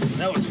sports talk.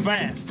 That was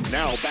fast.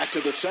 Now back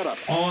to the setup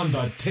on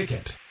The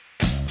Ticket.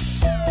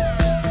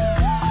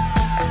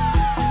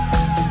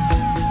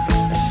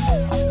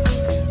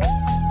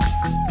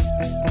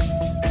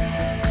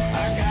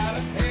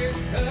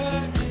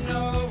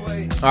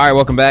 All right,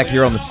 welcome back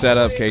here on the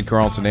setup. Cade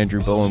Carlson,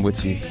 Andrew Bowen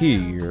with you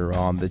here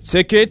on The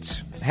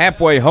Ticket.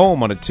 Halfway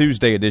home on a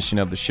Tuesday edition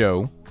of the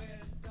show,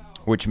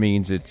 which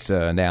means it's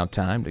now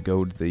time to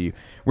go to the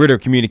Ritter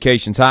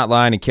Communications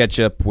hotline and catch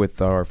up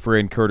with our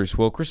friend Curtis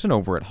Wilkerson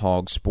over at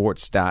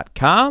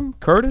hogsports.com.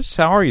 Curtis,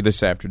 how are you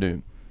this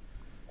afternoon?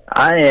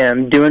 I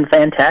am doing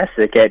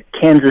fantastic at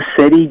Kansas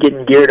City,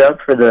 getting geared up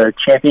for the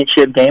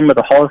championship game of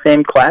the Hall of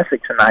Fame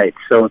Classic tonight.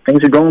 So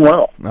things are going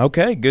well.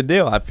 Okay, good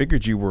deal. I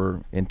figured you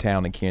were in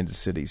town in Kansas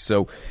City.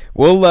 So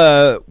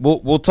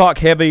we'll talk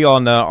heavy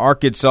on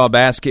Arkansas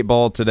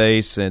basketball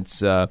today since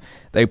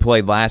they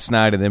played last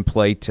night and then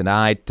played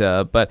tonight.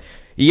 But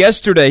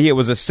yesterday it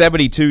was a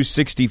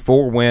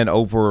 72-64 win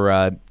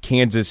over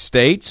Kansas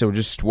State. So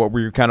just what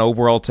were your kind of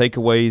overall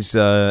takeaways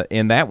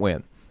in that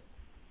win?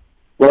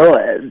 Well,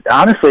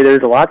 honestly, there's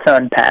a lot to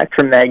unpack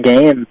from that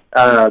game.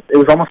 It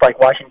was almost like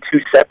watching two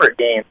separate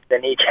games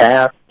in each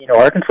half. You know,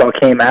 Arkansas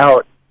came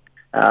out,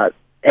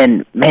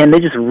 and, man, they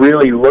just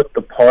really looked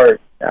the part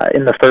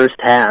in the first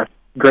half.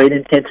 Great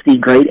intensity,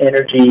 great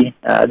energy.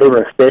 They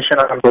were efficient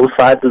on both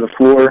sides of the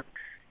floor.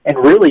 and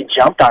really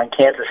jumped on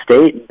Kansas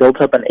State and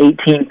built up an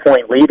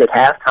 18-point lead at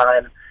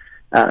halftime.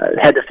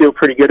 Had to feel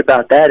pretty good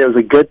about that. It was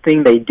a good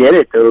thing they did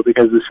it, though,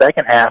 because the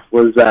second half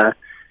was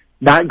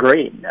not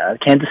great.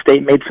 Kansas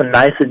State made some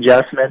nice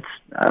adjustments,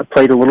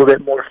 played a little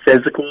bit more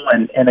physical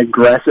and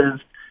aggressive.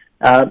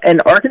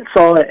 And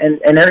Arkansas,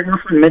 and Eric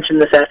Murphy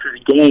mentioned this after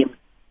the game,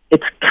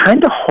 it's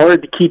kind of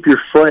hard to keep your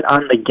foot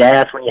on the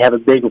gas when you have a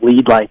big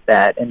lead like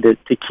that and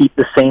to keep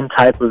the same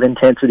type of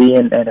intensity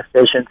and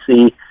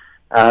efficiency.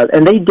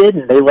 And they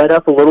didn't. They let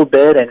up a little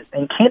bit,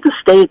 and Kansas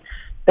State,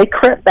 they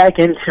crept back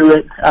into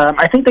it.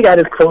 I think they got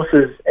as close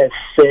as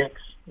 6.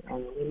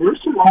 There were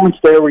some moments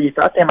there where you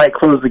thought they might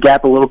close the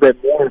gap a little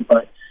bit more,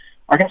 but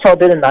Arkansas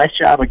did a nice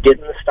job of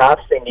getting the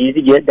stops they needed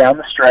to get down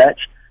the stretch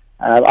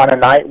on a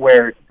night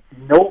where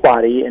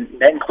nobody, and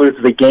that includes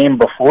the game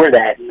before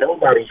that,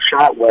 nobody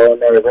shot well in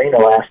their arena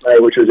last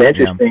night, which was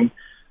interesting.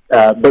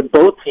 Yeah. But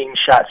both teams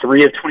shot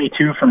 3 of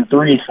 22 from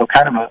 3, so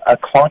kind of a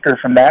clunker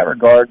from that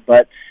regard.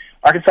 But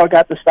Arkansas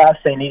got the stops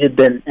they needed,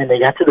 and they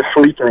got to the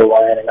free throw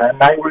line. And on a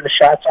night where the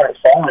shots aren't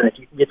falling, if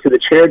you can get to the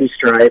charity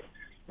stripe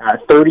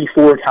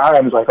 34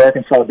 times like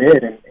Arkansas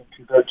did and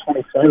convert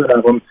 27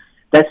 of them,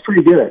 that's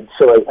pretty good.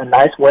 So a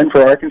nice win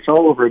for Arkansas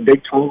over a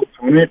Big 12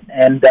 opponent,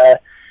 and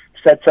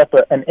sets up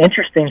an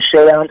interesting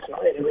showdown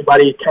tonight.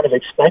 Everybody kind of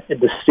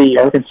expected to see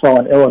Arkansas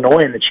and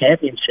Illinois in the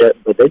championship,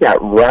 but they got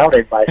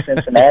routed by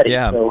Cincinnati.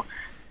 Yeah. So.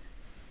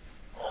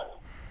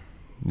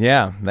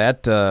 Yeah,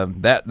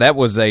 that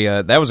was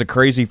a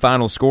crazy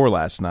final score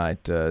last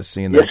night.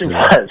 Seeing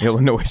that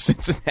Illinois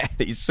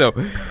Cincinnati. So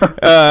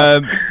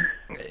I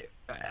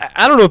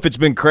don't know if it's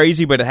been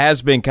crazy, but it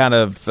has been kind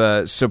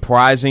of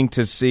surprising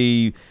to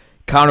see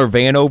Connor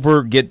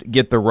Vanover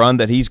get the run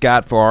that he's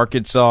got for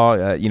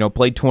Arkansas.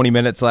 Played 20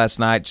 minutes last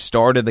night,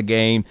 started the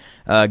game,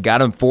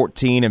 got him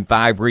 14 and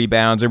 5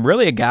 rebounds, and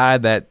really a guy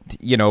that,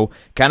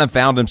 kind of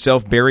found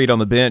himself buried on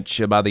the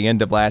bench by the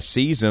end of last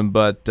season.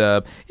 But,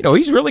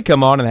 he's really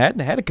come on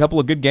and had a couple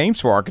of good games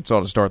for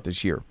Arkansas to start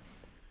this year.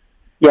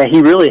 Yeah,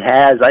 he really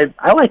has.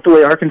 I like the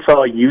way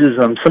Arkansas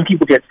uses him. Some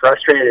people get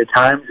frustrated at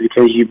times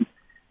because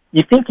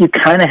you think you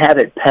kind of have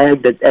it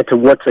pegged at to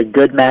what's a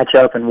good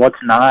matchup and what's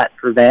not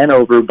for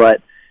Vanover,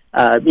 but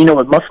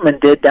what Musselman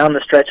did down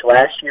the stretch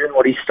last year and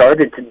what he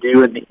started to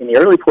do in the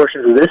early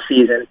portions of this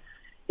season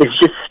is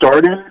just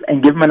start him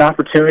and give him an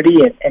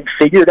opportunity and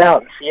figure it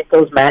out and see if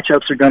those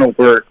matchups are going to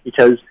work.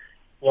 Because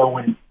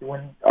when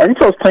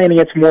Arkansas is playing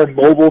against more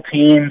mobile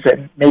teams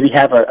and maybe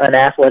have an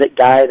athletic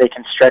guy that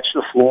can stretch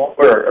the floor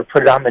or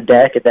put it on the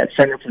deck at that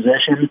center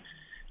position,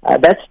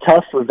 that's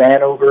tough for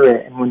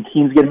Vanover, and when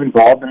teams get him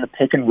involved in the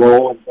pick and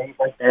roll and things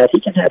like that,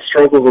 he can have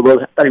struggles.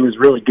 Although I thought he was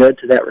really good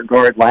to that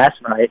regard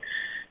last night.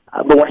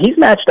 But when he's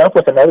matched up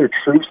with another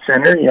true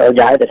center, a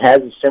guy that has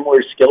a similar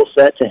skill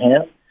set to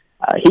him,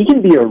 he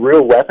can be a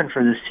real weapon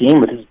for this team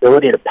with his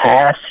ability to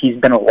pass. He's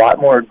been a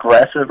lot more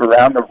aggressive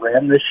around the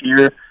rim this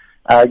year,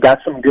 got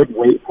some good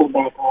weight pulled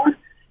back on.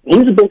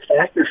 He's a big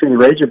factor for the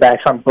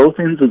Razorbacks on both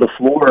ends of the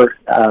floor.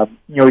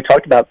 We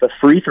talked about the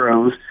free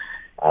throws.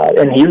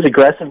 And he was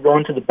aggressive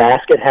going to the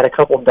basket, had a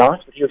couple of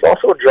dunks, but he was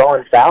also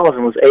drawing fouls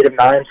and was 8 of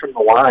 9 from the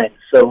line.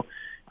 So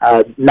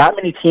not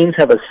many teams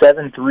have a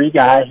 7-3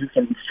 guy who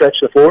can stretch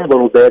the floor a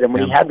little bit, and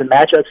when you have the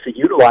matchups to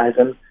utilize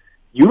him.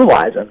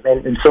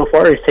 And so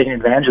far he's taken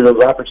advantage of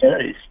those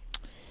opportunities.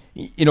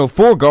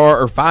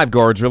 5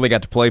 guards really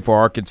got to play for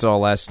Arkansas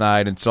last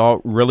night and saw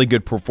really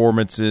good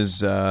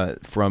performances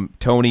from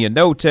Tony and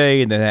Note,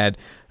 and then had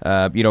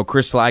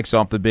Chris Lykes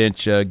off the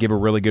bench give a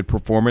really good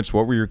performance.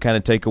 What were your kind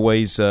of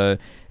takeaways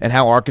and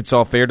how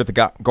Arkansas fared at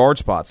the guard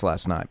spots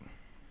last night?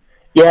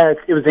 Yeah,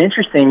 it was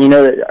interesting.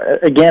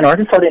 Again,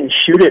 Arkansas didn't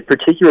shoot it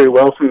particularly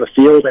well from the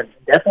field, and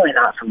definitely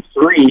not from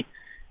 3. It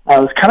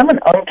was kind of an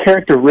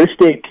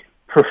uncharacteristic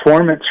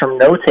performance from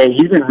Note.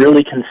 He's been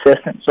really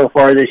consistent so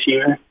far this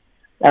year.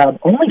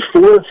 Only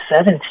 4 of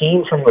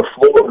 17 from the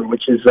floor,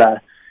 which is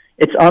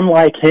it's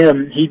unlike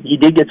him. He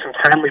did get some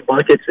timely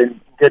buckets and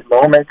good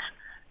moments.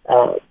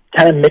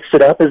 Kind of mixed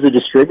it up as a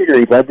distributor.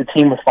 He led the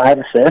team with 5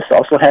 assists,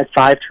 also had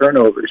 5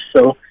 turnovers.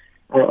 So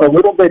a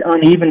little bit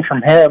uneven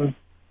from him.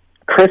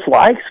 Chris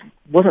Lykes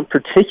wasn't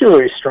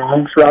particularly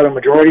strong throughout a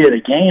majority of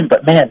the game,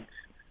 but man,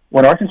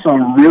 when Arkansas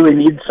really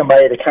needed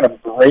somebody to kind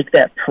of break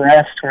that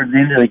press towards the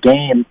end of the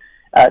game,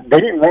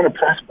 they didn't run a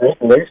press break.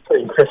 They just put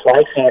in Chris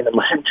Lykes' hand and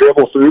let him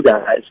dribble through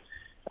guys.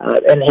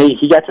 And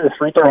he got to the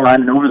free throw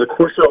line, and over the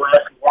course of the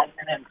last 1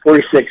 minute and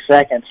 46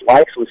 seconds,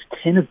 Lykes was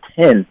 10 of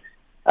 10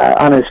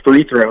 on his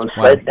free throws.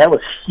 Wow. So that was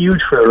huge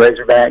for the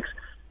Razorbacks.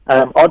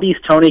 Audis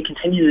Tony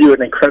continues to do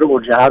an incredible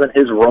job in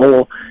his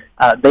role.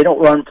 They don't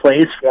run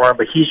plays for him,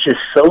 but he's just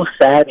so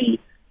savvy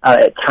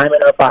at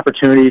timing up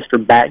opportunities for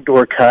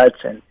backdoor cuts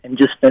and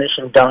just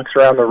finishing dunks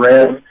around the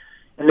rim.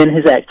 And then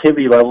his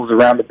activity levels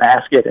around the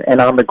basket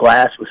and on the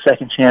glass with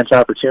second chance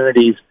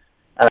opportunities,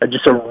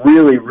 just a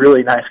really,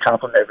 really nice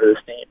compliment for this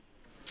team.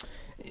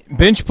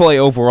 Bench play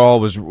overall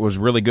was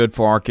really good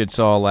for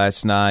Arkansas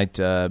last night.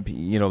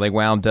 They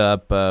wound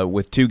up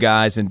with 2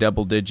 guys in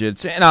double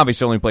digits, and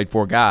obviously only played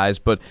 4 guys,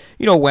 but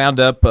wound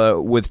up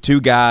with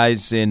 2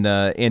 guys in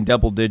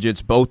double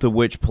digits, both of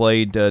which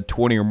played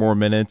 20 or more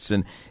minutes.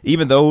 And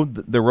even though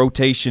the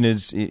rotation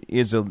is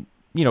a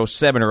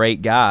 7 or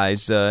 8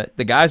 guys,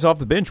 the guys off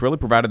the bench really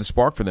provided the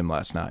spark for them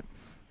last night.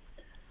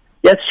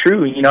 Yeah, it's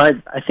true.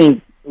 I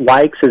think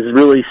Wykes has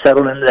really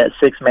settled into that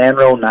 6-man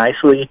role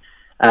nicely.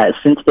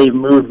 Since they've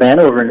moved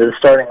Vanover into the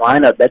starting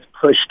lineup, that's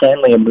pushed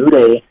Stanley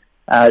Amude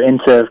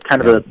into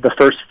kind of the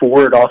first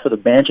forward off of the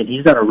bench, and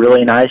he's done a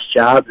really nice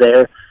job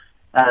there.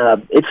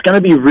 It's going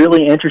to be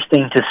really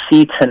interesting to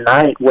see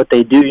tonight what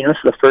they do. This is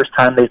the first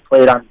time they've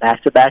played on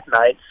back-to-back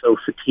nights, so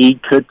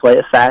fatigue could play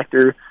a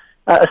factor,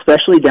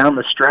 especially down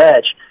the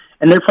stretch.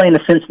 And they're playing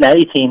a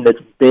Cincinnati team that's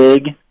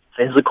big,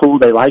 physical,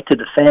 they like to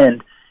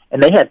defend,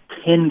 and they have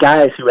 10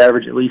 guys who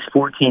average at least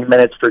 14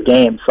 minutes per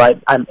game. So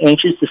I'm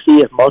anxious to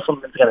see if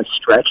Musselman's going to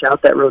stretch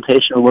out that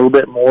rotation a little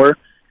bit more.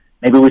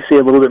 Maybe we see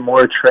a little bit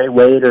more Trey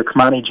Wade or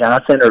Kamani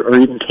Johnson or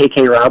even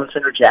KK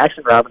Robinson or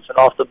Jackson Robinson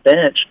off the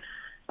bench.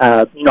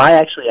 I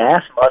actually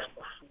asked Muss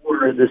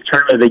before this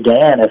tournament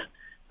began if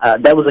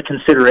that was a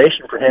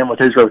consideration for him with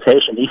his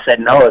rotation. He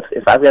said, no,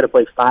 if I've got to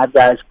play 5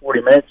 guys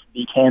 40 minutes to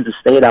beat Kansas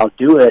State, I'll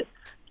do it,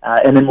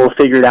 and then we'll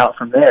figure it out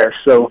from there.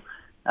 So,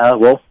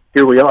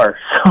 here we are.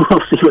 So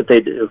we'll see what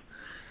they do.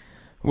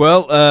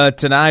 Well,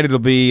 tonight it'll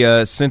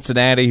be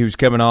Cincinnati, who's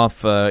coming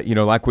off,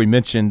 like we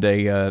mentioned,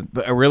 a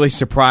really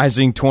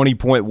surprising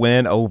 20-point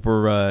win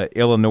over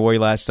Illinois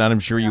last night. I'm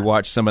sure you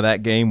watched some of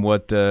that game.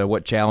 What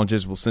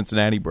challenges will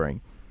Cincinnati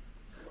bring?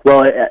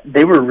 Well,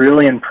 they were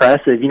really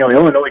impressive.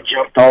 Illinois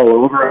jumped all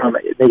over them.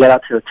 They got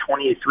out to a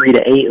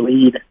 23-8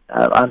 lead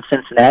on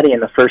Cincinnati in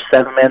the first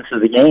 7 minutes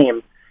of the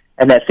game.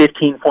 And that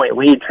 15-point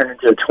lead turned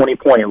into a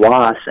 20-point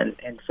loss, and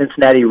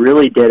Cincinnati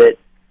really did it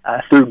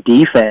through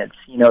defense.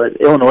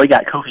 Illinois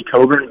got Kofi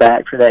Coburn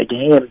back for that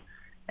game,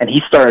 and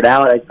he started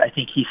out, I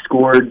think he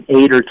scored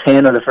 8 or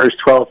 10 of the first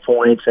 12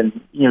 points, and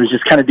was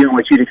just kind of doing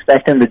what you'd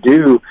expect him to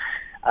do.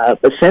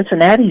 But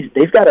Cincinnati,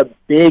 they've got a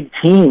big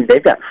team.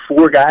 They've got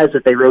 4 guys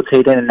that they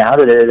rotate in and out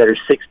of there that are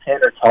 6'10"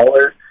 or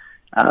taller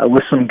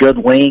with some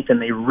good length,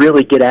 and they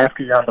really get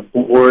after you on the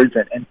boards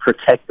and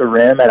protect the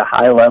rim at a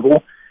high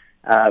level.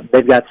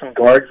 They've got some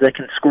guards that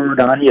can score it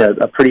on you,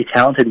 a pretty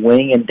talented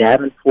wing in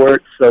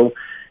Davenport. So,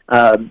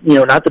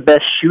 not the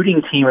best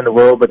shooting team in the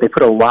world, but they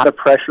put a lot of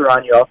pressure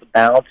on you off the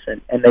bounce,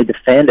 and they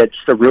defend at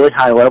just a really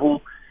high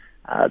level.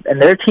 And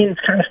their team's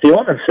kind of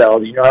feeling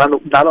themselves.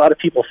 Not a lot of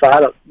people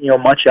thought,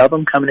 much of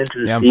them coming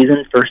into the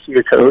season.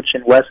 First-year coach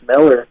and Wes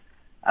Miller,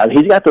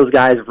 he's got those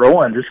guys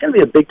rolling. This is going to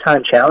be a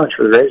big-time challenge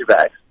for the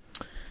Razorbacks.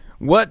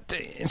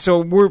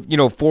 So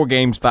we're 4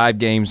 games, 5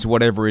 games,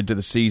 whatever into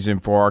the season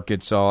for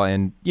Arkansas,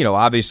 and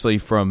obviously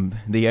from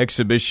the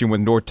exhibition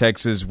with North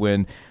Texas,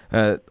 when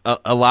a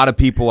lot of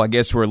people, I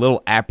guess, were a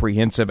little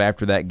apprehensive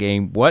after that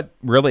game. What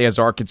really has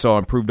Arkansas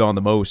improved on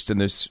the most in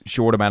this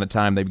short amount of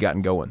time they've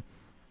gotten going?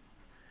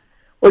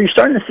 Well, you're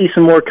starting to see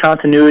some more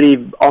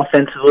continuity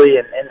offensively,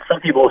 and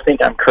some people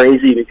think I'm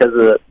crazy because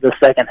of the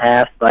second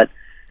half, but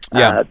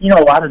a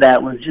lot of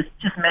that was just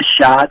missed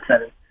shots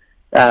and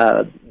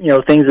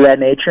things of that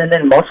nature. And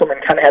then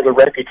Musselman kind of has a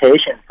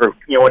reputation for,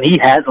 when he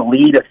has a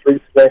lead of 3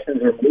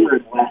 possessions or more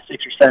in the last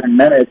 6 or 7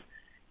 minutes,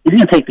 he's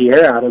going to take the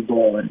air out of the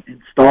ball and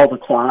stall the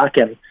clock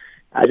and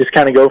just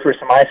kind of go for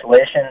some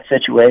isolation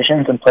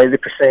situations and play the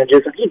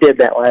percentages. And he did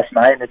that last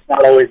night, and it's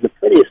not always the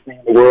prettiest thing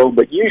in the world,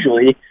 but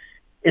usually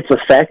it's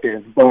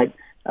effective. But,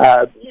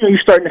 you're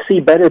starting to see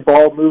better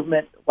ball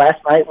movement. Last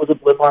night was a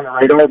blip on the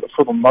radar, but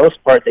for the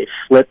most part, they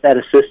flipped that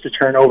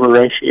assist-to-turnover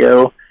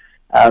ratio.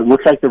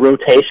 Looks like the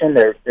rotation,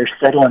 they're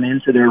settling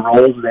into their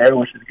roles there,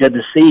 which is good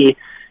to see.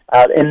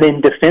 And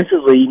then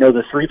defensively,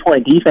 the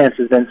 3-point defense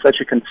has been such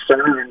a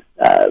concern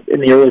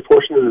in the early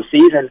portion of the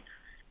season.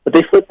 But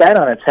they flipped that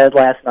on its head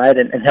last night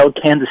and held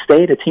Kansas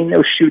State, a team that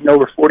was shooting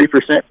over 40%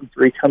 from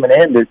 3 coming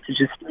in, to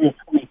just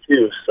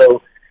 3-22.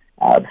 So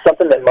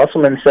something that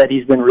Musselman said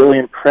he's been really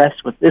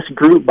impressed with this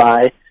group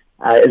by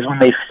is when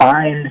they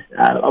find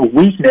a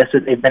weakness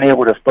that they've been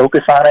able to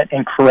focus on it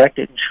and correct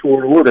it in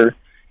short order.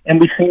 And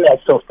we've seen that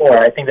so far.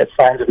 I think that's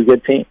signs of a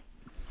good team.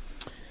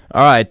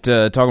 All right,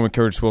 talking with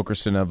Coach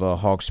Wilkerson of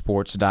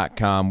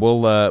hawgsports.com.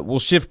 We'll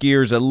shift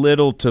gears a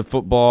little to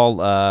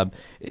football.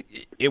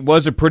 It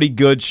was a pretty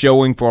good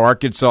showing for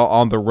Arkansas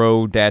on the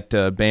road at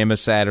Bama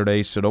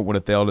Saturday, so don't want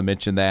to fail to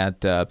mention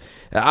that.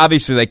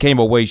 Obviously, they came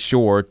away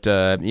short.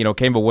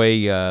 Came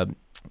away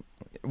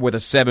with a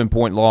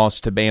 7-point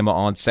loss to Bama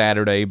on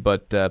Saturday.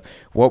 But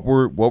what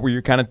were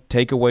your kind of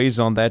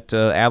takeaways on that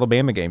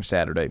Alabama game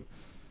Saturday?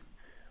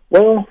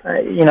 Well,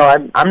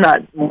 I'm not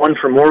one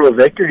for moral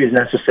victories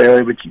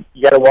necessarily, but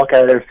you got to walk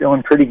out of there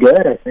feeling pretty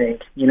good, I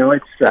think.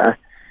 It's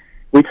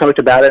we talked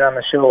about it on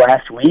the show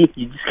last week.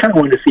 You just kind of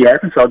wanted to see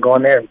Arkansas go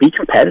in there and be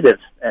competitive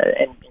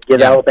and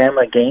give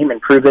Alabama a game and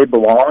prove they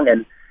belong,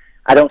 and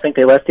I don't think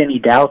they left any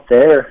doubt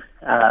there.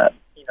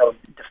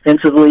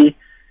 Defensively,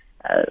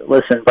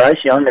 Listen, Bryce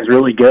Young is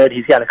really good.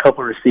 He's got a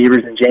couple of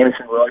receivers in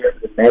Jamison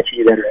Williams and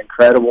Mechie that are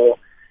incredible.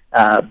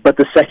 But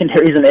the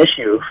secondary is an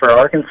issue for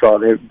Arkansas.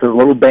 They're a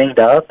little banged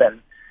up and,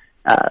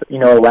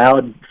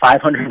 allowed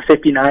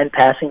 559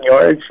 passing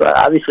yards. So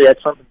obviously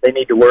that's something they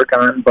need to work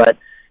on. But,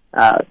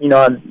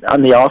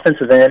 on the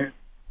offensive end,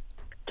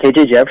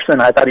 KJ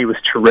Jefferson, I thought he was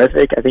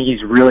terrific. I think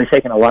he's really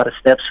taken a lot of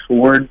steps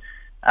forward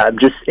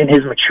just in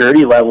his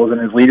maturity levels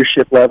and his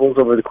leadership levels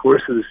over the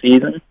course of the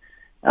season.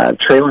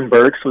 Traylon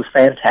Burks was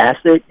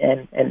fantastic,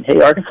 and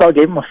hey, Arkansas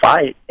gave him a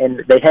fight,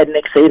 and they had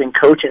Nick Saban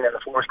coaching in the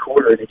fourth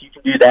quarter, and if you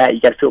can do that, you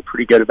got to feel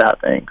pretty good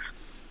about things.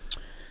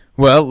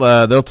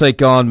 Well, they'll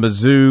take on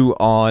Mizzou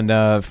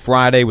on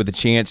Friday with a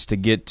chance to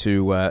get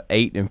to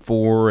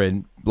 8-4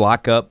 and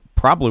lock up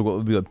probably what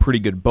would be a pretty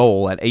good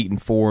bowl at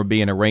 8-4,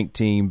 being a ranked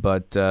team.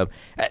 But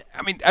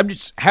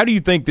how do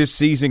you think this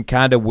season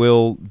kind of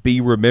will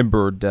be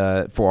remembered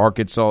for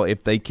Arkansas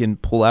if they can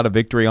pull out a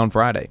victory on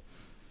Friday?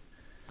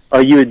 Oh,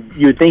 you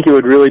would think it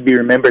would really be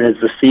remembered as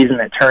the season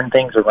that turned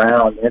things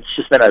around. It's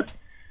just been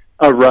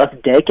a rough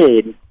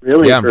decade,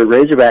 really, for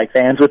Razorback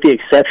fans, with the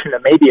exception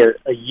of maybe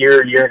a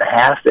year and a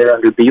half there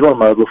under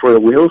Bielema before the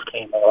wheels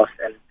came off.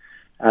 And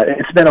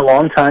it's been a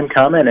long time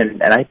coming,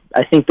 and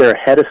I think they're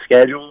ahead of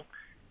schedule.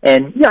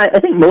 And I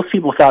think most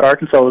people thought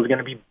Arkansas was going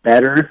to be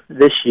better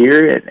this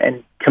year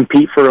and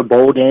compete for a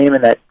bowl game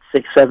in that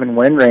 6-7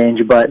 win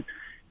range. But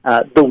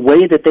the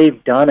way that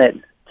they've done it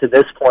to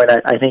this point,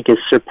 I think, has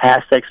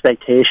surpassed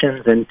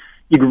expectations, and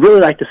you'd really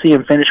like to see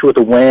them finish with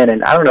a win.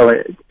 And I don't know,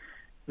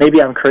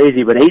 maybe I'm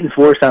crazy, but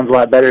 8-4 sounds a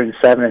lot better than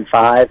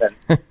 7-5.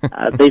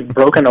 And they've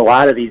broken a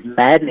lot of these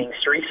maddening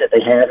streaks that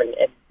they have, and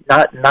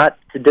not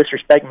to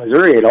disrespect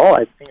Missouri at all.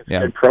 I think it's a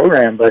good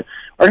program, but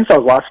Arkansas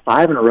has lost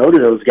 5 in a row to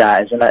those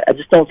guys, and I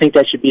just don't think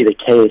that should be the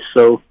case.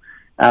 So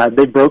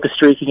they broke a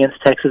streak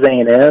against Texas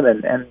A&M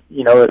and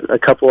a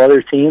couple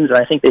other teams, and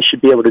I think they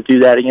should be able to do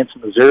that against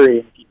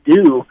Missouri. And if you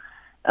do,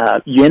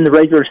 you end the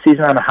regular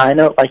season on a high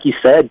note, like you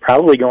said,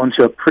 probably going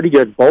to a pretty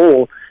good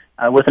bowl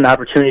with an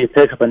opportunity to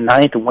pick up a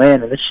 9th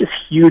win, and it's just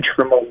huge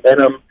for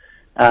momentum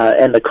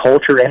and the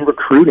culture and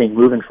recruiting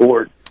moving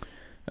forward.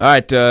 All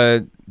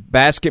right,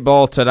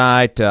 basketball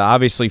tonight,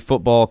 obviously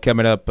football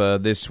coming up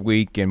this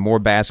week, and more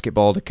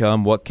basketball to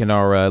come. What can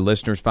our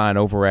listeners find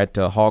over at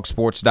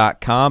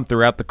hawgsports.com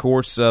throughout the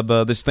course of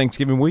this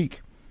Thanksgiving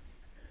week?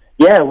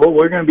 Yeah, well,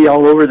 we're going to be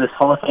all over this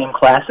Hall of Fame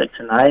Classic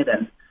tonight,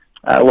 and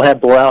we'll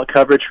have blowout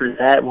coverage for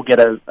that. We'll get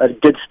a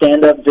good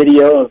stand-up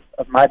video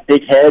of my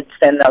big head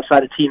standing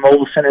outside of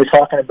T-Mobile Center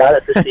talking about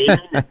it this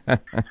evening.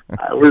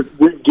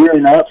 We're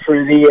gearing up for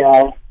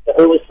the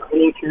early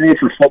signing period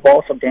for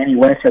football, so Danny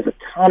West has a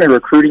ton of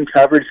recruiting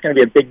coverage. It's going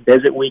to be a big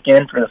visit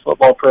weekend for the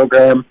football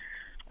program.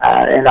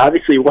 And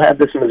obviously we'll have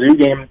this Mizzou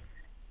game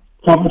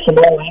covered from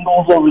all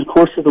angles over the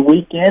course of the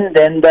weekend,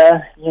 and,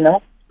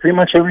 pretty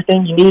much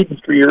everything you need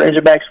for your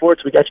Razorback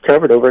sports, we got you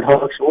covered over at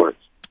Hawg Sports.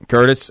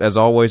 Curtis, as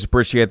always,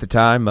 appreciate the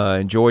time.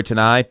 Enjoy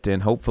tonight,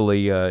 and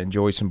hopefully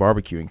enjoy some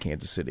barbecue in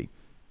Kansas City.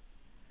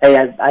 Hey,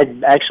 I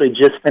actually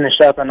just finished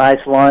up a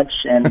nice lunch,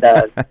 and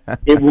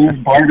it was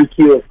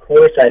barbecue, of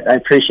course. I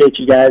appreciate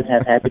you guys.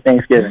 Have happy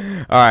Thanksgiving.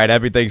 All right,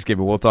 happy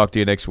Thanksgiving. We'll talk to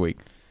you next week.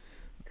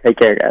 Take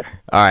care, guys.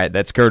 All right,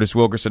 that's Curtis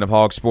Wilkerson of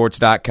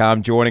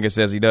hawgsports.com joining us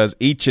as he does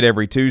each and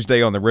every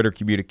Tuesday on the Ritter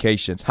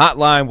Communications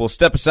Hotline. We'll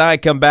step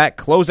aside, come back,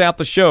 close out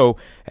the show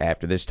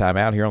after this time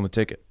out here on The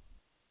Ticket.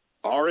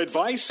 Our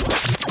advice?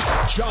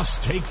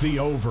 Just take the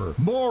over.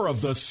 More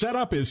of the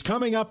setup is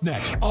coming up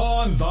next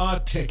on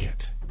The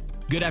Ticket.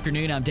 Good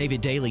afternoon, I'm David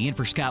Daly in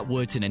for Scott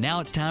Woodson, and now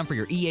it's time for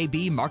your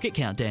EAB Market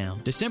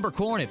Countdown. December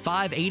corn at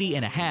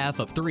 $5.80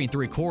 up 3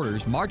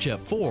 3/4. March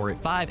up 4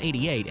 at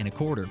 $5.88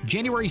 1/4.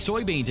 January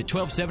soybeans at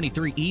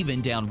 $12.73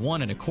 even, down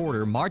 1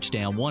 1/4. March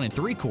down 1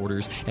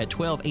 3/4 at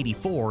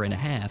 $12.84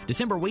 1/2.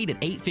 December wheat at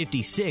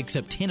 $8.56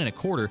 up 10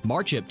 1/4.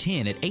 March up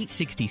 10 at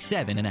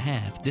 $8.67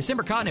 1/2.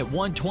 December cotton at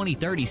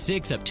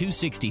 $120.36 up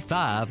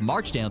 $2.65.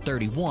 March down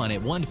 31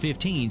 at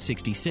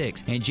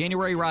 $115.66. And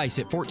January rice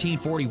at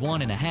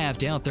 $14.41 1/2,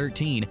 down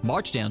 13.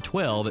 March down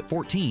 12 at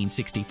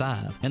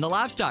 $14.65. And the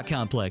livestock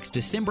complex,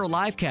 December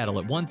live cattle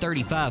at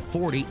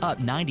 $135.40 up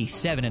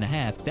 97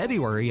 1/2.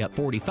 February up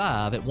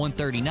 45 at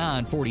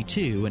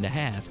 $139.42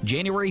 1/2.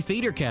 January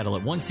feeder cattle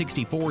at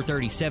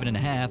 $164.37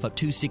 1/2 up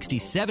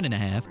 267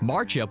 1/2.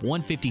 March up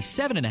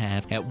 157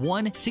 1/2 at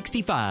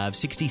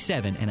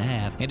 165.67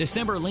 1/2. And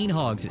December lean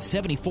hogs at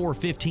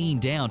 74.15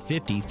 down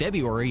 50.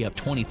 February up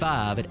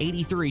 25 at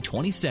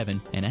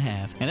 83.27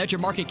 1/2. And that's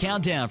your market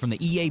countdown from the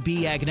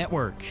EAB Ag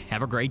Network.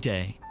 Have a great day.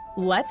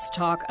 Let's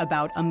talk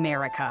about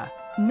America.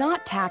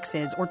 Not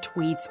taxes or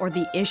tweets or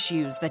the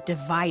issues that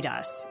divide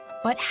us,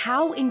 but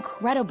how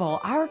incredible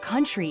our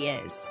country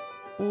is.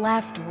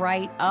 Left,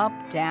 right, up,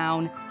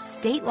 down,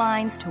 state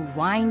lines to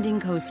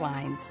winding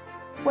coastlines.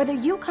 Whether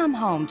you come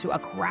home to a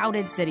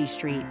crowded city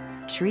street,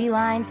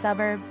 tree-lined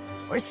suburb,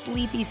 or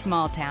sleepy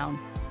small town,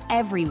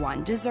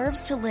 everyone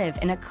deserves to live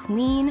in a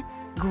clean,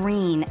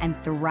 green, and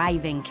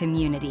thriving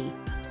community.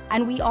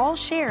 And we all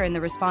share in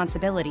the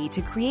responsibility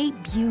to create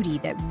beauty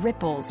that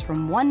ripples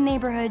from one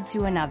neighborhood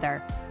to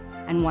another.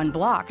 and one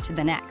block to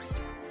the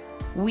next.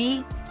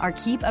 We are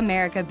Keep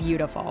America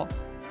Beautiful,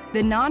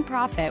 the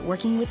nonprofit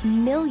working with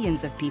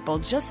millions of people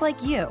just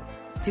like you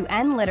to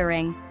end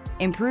littering,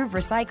 improve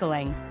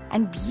recycling,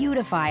 and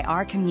beautify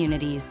our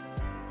communities.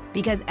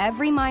 Because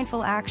every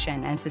mindful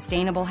action and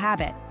sustainable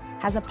habit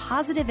has a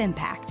positive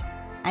impact,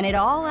 and it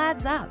all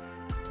adds up.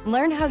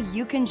 Learn how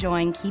you can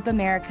join Keep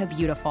America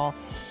Beautiful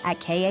at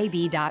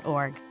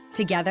KAB.org.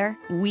 Together,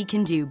 we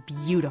can do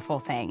beautiful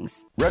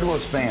things. Red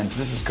Wolves fans,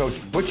 this is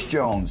Coach Butch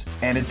Jones,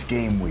 and it's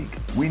game week.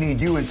 We need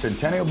you in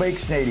Centennial Bank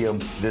Stadium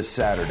this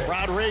Saturday.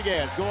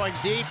 Rodriguez going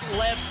deep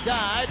left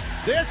side.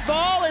 This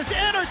ball is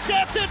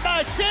intercepted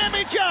by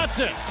Sammy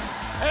Johnson.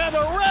 And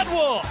the Red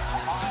Wolves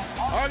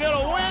are going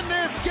to win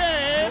this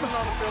game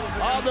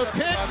on the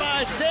pick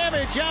by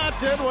Sammy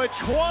Johnson with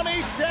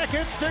 20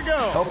 seconds to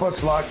go. Help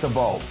us lock the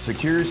vault.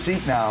 Secure your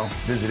seat now.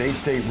 Visit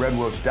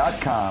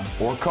astateredwolves.com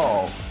or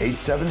call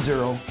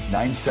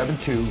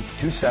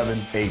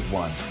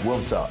 870-972-2781.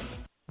 Wolves up.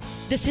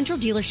 The Central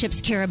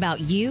dealerships care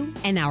about you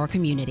and our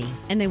community,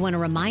 and they want to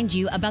remind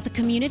you about the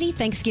Community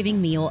Thanksgiving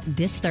Meal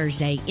this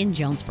Thursday in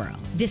Jonesboro.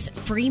 This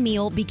free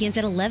meal begins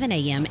at 11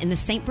 a.m. in the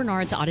St.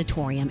 Bernard's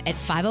Auditorium at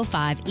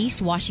 505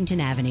 East Washington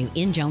Avenue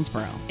in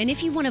Jonesboro. And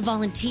if you want to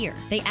volunteer,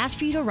 they ask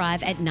for you to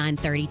arrive at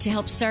 9:30 to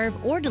help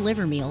serve or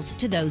deliver meals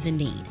to those in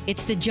need.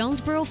 It's the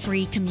Jonesboro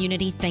Free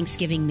Community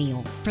Thanksgiving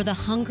Meal for the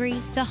hungry,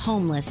 the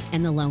homeless,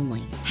 and the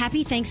lonely.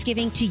 Happy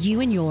Thanksgiving to you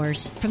and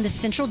yours from the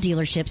Central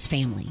Dealerships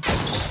family.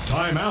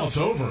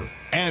 Timeout's over,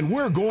 and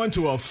we're going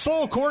to a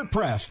full court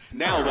press.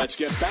 Now let's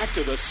get back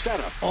to the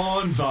setup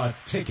on The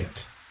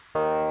Ticket.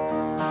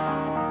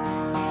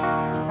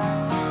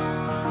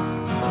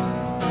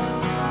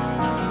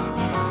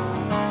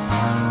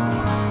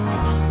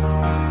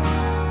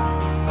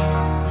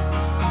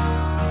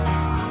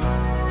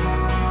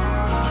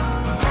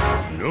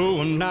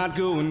 No, I'm not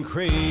going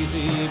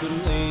crazy, but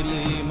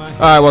lately my... All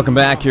right, welcome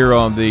back here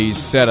on the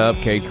setup.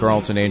 Kate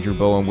Carlton, Andrew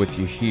Bowen with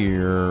you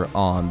here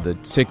on The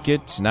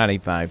Ticket,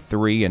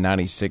 95.3 and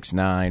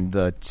 96.9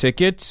 The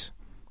Ticket,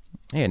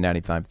 and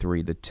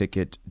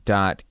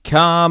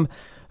 95.3theticket.com.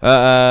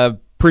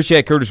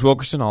 Appreciate Curtis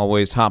Wilkerson,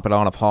 always hopping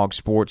on of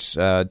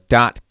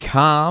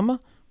hogsports.com.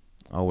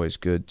 Always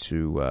good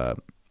to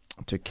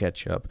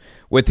catch up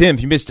with him.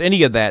 If you missed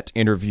any of that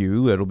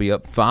interview, it'll be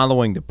up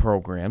following the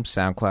program,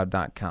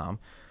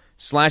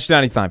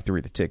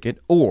 soundcloud.com/953 The Ticket,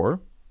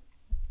 or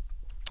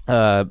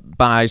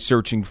by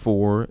searching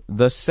for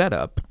The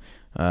Setup,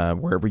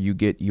 wherever you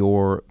get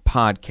your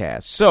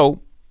podcasts.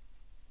 So,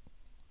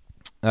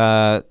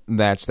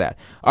 that's that.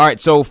 All right,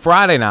 so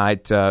Friday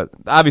night,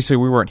 obviously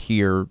we weren't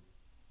here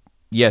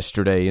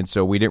yesterday, and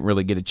so we didn't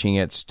really get a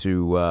chance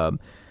to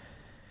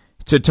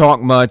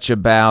talk much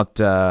about,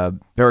 or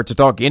to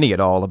talk any at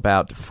all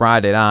about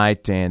Friday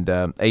night and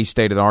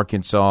A-State of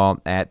Arkansas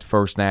at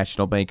First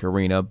National Bank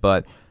Arena,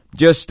 but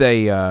just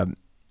a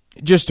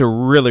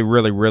really,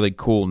 really, really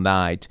cool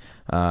night,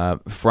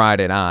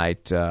 Friday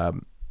night,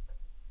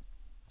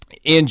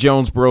 in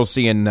Jonesboro,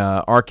 seeing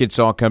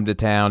Arkansas come to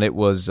town. It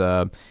was,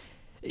 so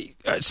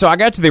I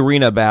got to the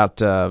arena about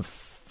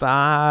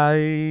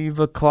 5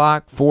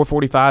 o'clock,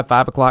 4:45,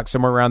 5 o'clock,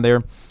 somewhere around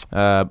there,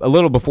 a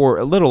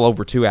little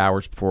over 2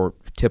 hours before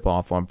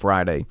tip-off on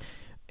Friday.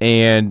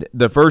 And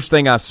the first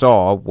thing I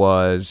saw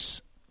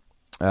was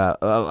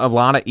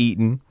Alana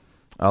Eaton,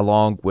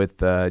 along with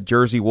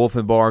Jersey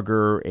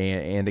Wolfenbarger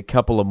and a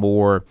couple of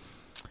more.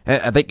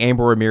 I think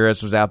Amber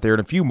Ramirez was out there, and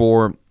a few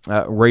more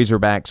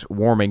Razorbacks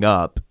warming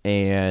up,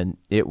 and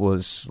it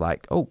was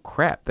like, oh,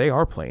 crap, they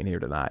are playing here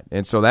tonight.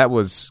 And so that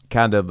was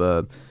kind of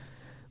a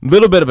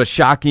little bit of a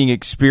shocking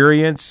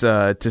experience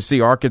to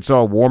see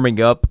Arkansas warming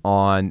up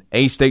on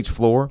A-State's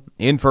floor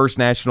in First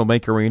National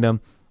Bank Arena.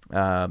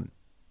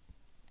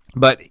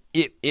 But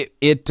it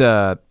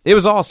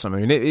was awesome.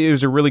 I mean, it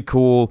was a really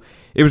cool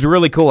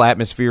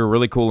atmosphere, a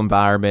really cool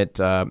environment.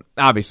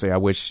 Obviously, I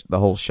wish the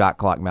whole shot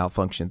clock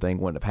malfunction thing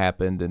wouldn't have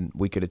happened, and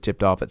we could have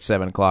tipped off at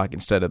 7 o'clock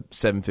instead of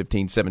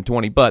 7:15,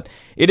 7:20. But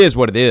it is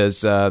what it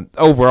is.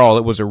 Overall,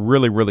 it was a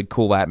really, really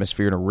cool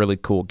atmosphere and a really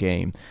cool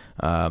game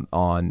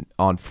on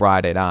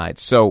Friday night.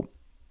 So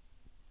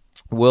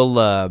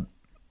I'm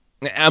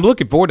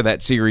looking forward to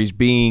that series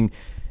being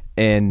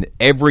an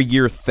every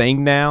year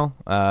thing now.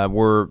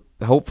 We're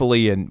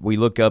hopefully, and we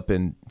look up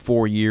in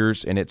 4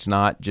 years, and it's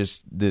not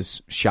just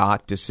this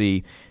shock to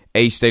see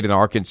A-State and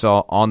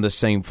Arkansas on the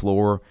same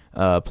floor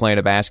playing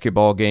a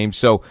basketball game.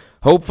 So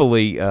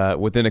hopefully,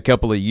 within a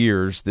couple of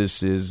years,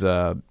 this is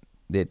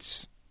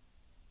it's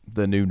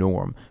the new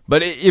norm.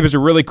 But it was a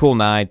really cool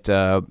night.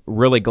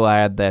 Really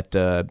glad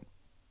that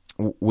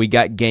we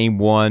got game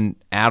one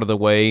out of the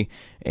way,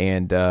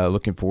 and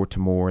looking forward to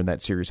more in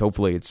that series.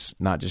 Hopefully, it's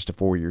not just a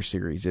 4-year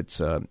series. It's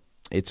an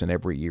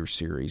every year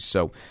series.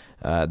 So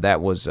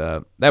that was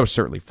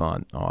certainly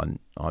fun on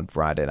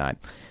Friday night.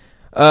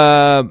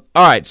 All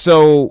right,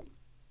 so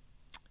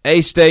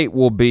A-State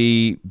will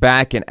be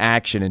back in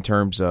action in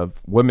terms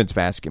of women's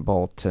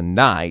basketball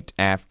tonight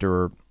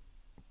after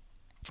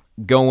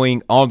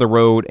going on the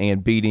road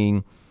and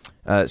beating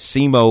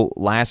SEMO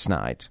last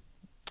night.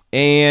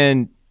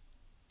 And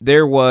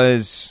there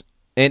was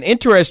an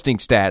interesting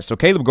stat. So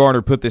Caleb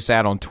Garner put this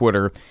out on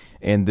Twitter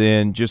and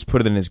then just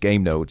put it in his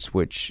game notes,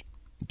 which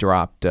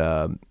dropped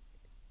a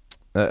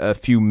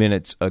few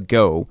minutes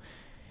ago.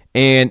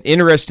 An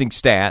interesting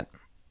stat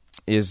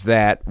is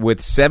that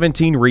with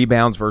 17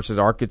 rebounds versus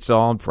Arkansas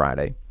on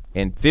Friday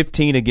and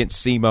 15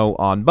 against SEMO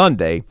on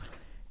Monday,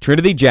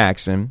 Trinity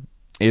Jackson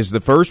is the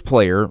first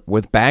player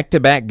with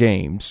back-to-back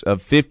games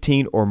of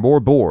 15 or more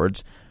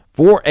boards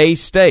for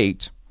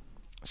A-State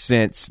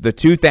since the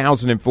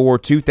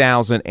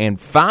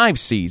 2004-2005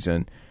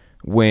 season,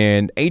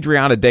 when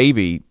Adriana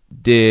Davey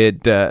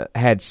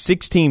had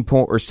 16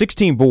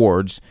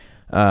 boards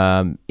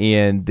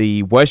in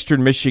the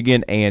Western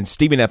Michigan and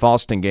Stephen F.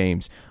 Austin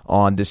games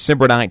on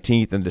December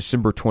 19th and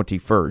December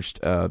 21st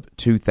of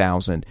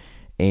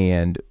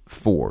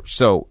 2004.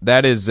 So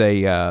that is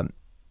a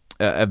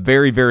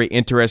very, very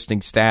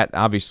interesting stat.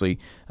 Obviously,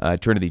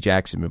 Trinity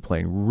Jackson been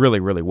playing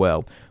really, really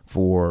well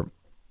for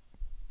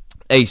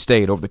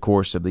A-State over the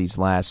course of these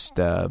last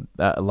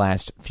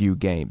few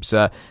games.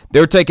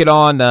 They're taking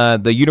on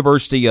the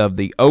University of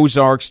the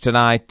Ozarks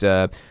tonight.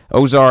 University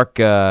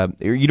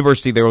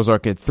of the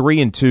Ozark at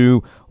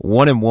 3-2,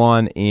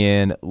 1-1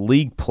 in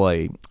league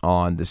play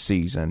on the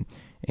season,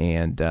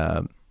 and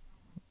that'll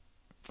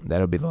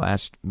be the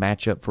last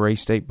matchup for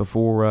A-State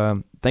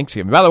before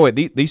Thanksgiving. By the way,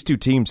 these two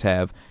teams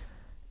have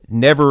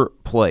never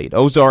played.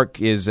 Ozarks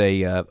is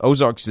a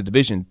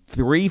Division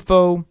III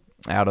foe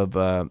out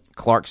of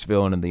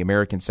Clarksville and in the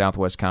American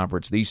Southwest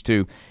Conference. These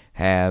two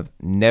have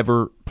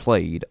never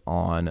played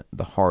on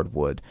the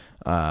hardwood.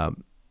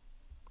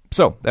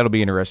 So that'll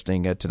be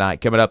interesting tonight.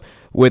 Coming up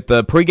with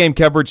the pregame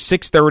coverage,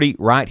 6:30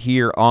 right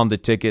here on the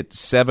ticket,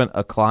 7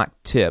 o'clock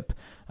tip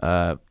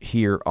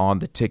here on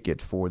the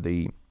ticket for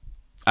the,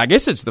 I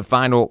guess it's the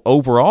final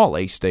overall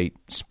A-State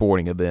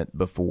sporting event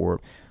before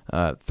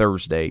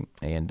Thursday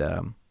and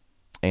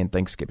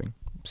Thanksgiving.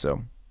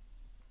 So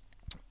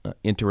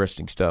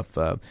interesting stuff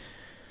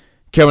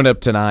coming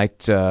up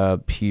tonight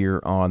here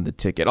on the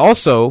ticket.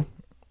 Also,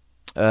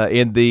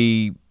 in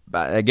the,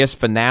 I guess,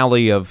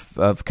 finale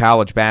of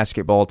college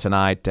basketball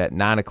tonight at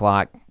 9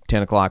 o'clock,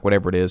 10 o'clock,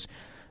 whatever it is,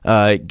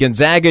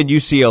 Gonzaga and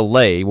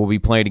UCLA will be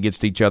playing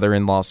against each other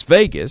in Las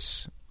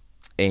Vegas,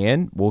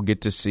 and we'll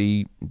get to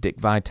see Dick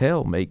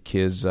Vitale make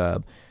his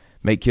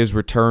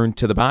return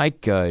to the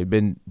bike. He'd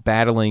been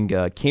battling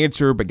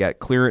cancer, but got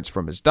clearance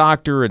from his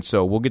doctor, and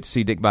so we'll get to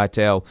see Dick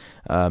Vitale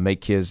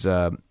make his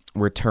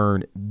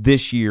return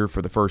this year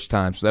for the first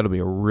time. So that'll be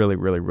a really,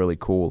 really, really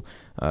cool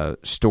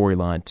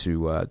storyline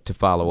to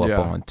follow up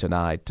on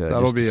tonight.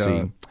 That'll just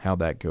to see how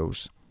that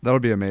goes. That'll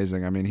be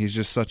amazing. I mean, he's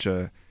just such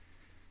a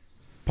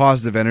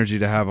positive energy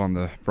to have on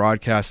the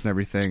broadcast and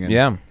everything,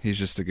 and he's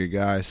just a good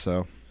guy.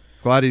 So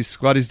glad he's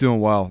doing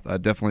well.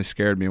 That definitely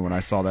scared me when I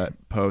saw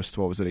that post.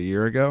 What was it, a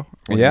year ago?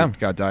 When he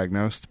got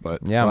diagnosed,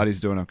 but glad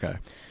he's doing okay.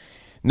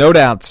 No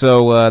doubt.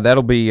 So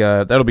that'll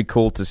be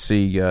cool to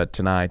see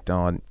tonight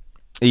on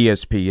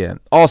ESPN.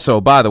 Also,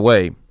 by the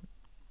way,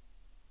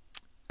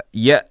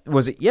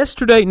 was it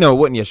yesterday? No, it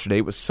wasn't yesterday.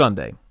 It was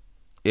Sunday.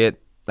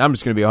 I'm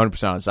just going to be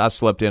 100% honest. I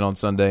slept in on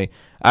Sunday.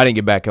 I didn't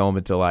get back home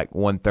until like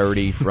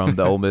 1:30 from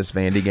the Ole Miss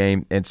Vandy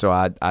game, and so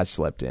I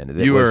slept in.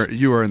 You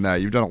were in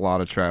that. You've done a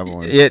lot of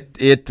traveling. It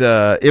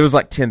was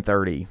like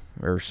 10:30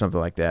 or something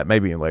like that,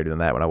 maybe even later than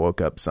that when I woke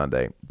up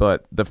Sunday.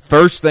 But the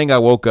first thing I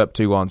woke up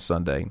to on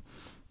Sunday,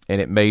 and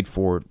it made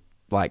for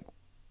like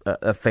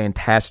a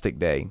fantastic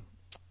day,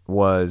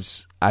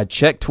 was I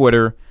checked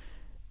Twitter,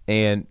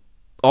 and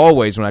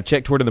always when I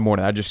check Twitter in the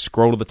morning, I just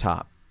scroll to the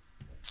top.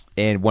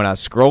 And when I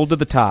scrolled to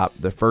the top,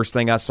 the first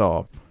thing I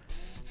saw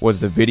was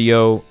the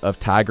video of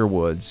Tiger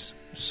Woods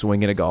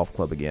swinging a golf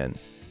club again.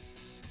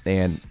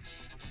 And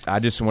I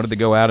just wanted to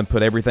go out and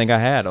put everything I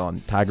had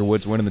on Tiger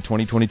Woods winning the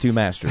 2022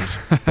 Masters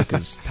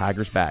because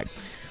Tiger's back.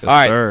 Yes, all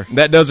right, sir.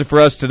 That does it for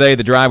us today.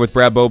 The Drive with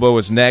Brad Bobo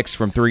is next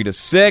from 3 to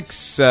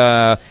 6.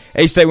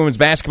 A-State women's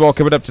basketball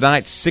coming up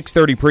tonight,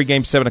 6:30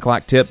 pregame, 7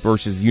 o'clock tip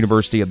versus the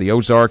University of the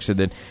Ozarks. And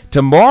then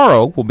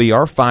tomorrow will be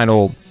our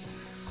final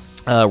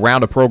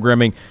round of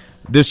programming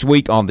this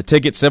week on the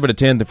ticket. 7 to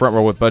 10, the front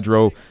row with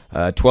Budrow.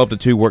 12 to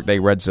 2, Workday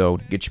Red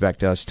Zone. Get you back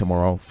to us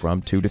tomorrow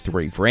from 2 to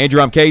 3. For Andrew,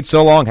 I'm Cade.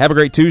 So long. Have a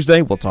great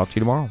Tuesday. We'll talk to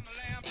you tomorrow.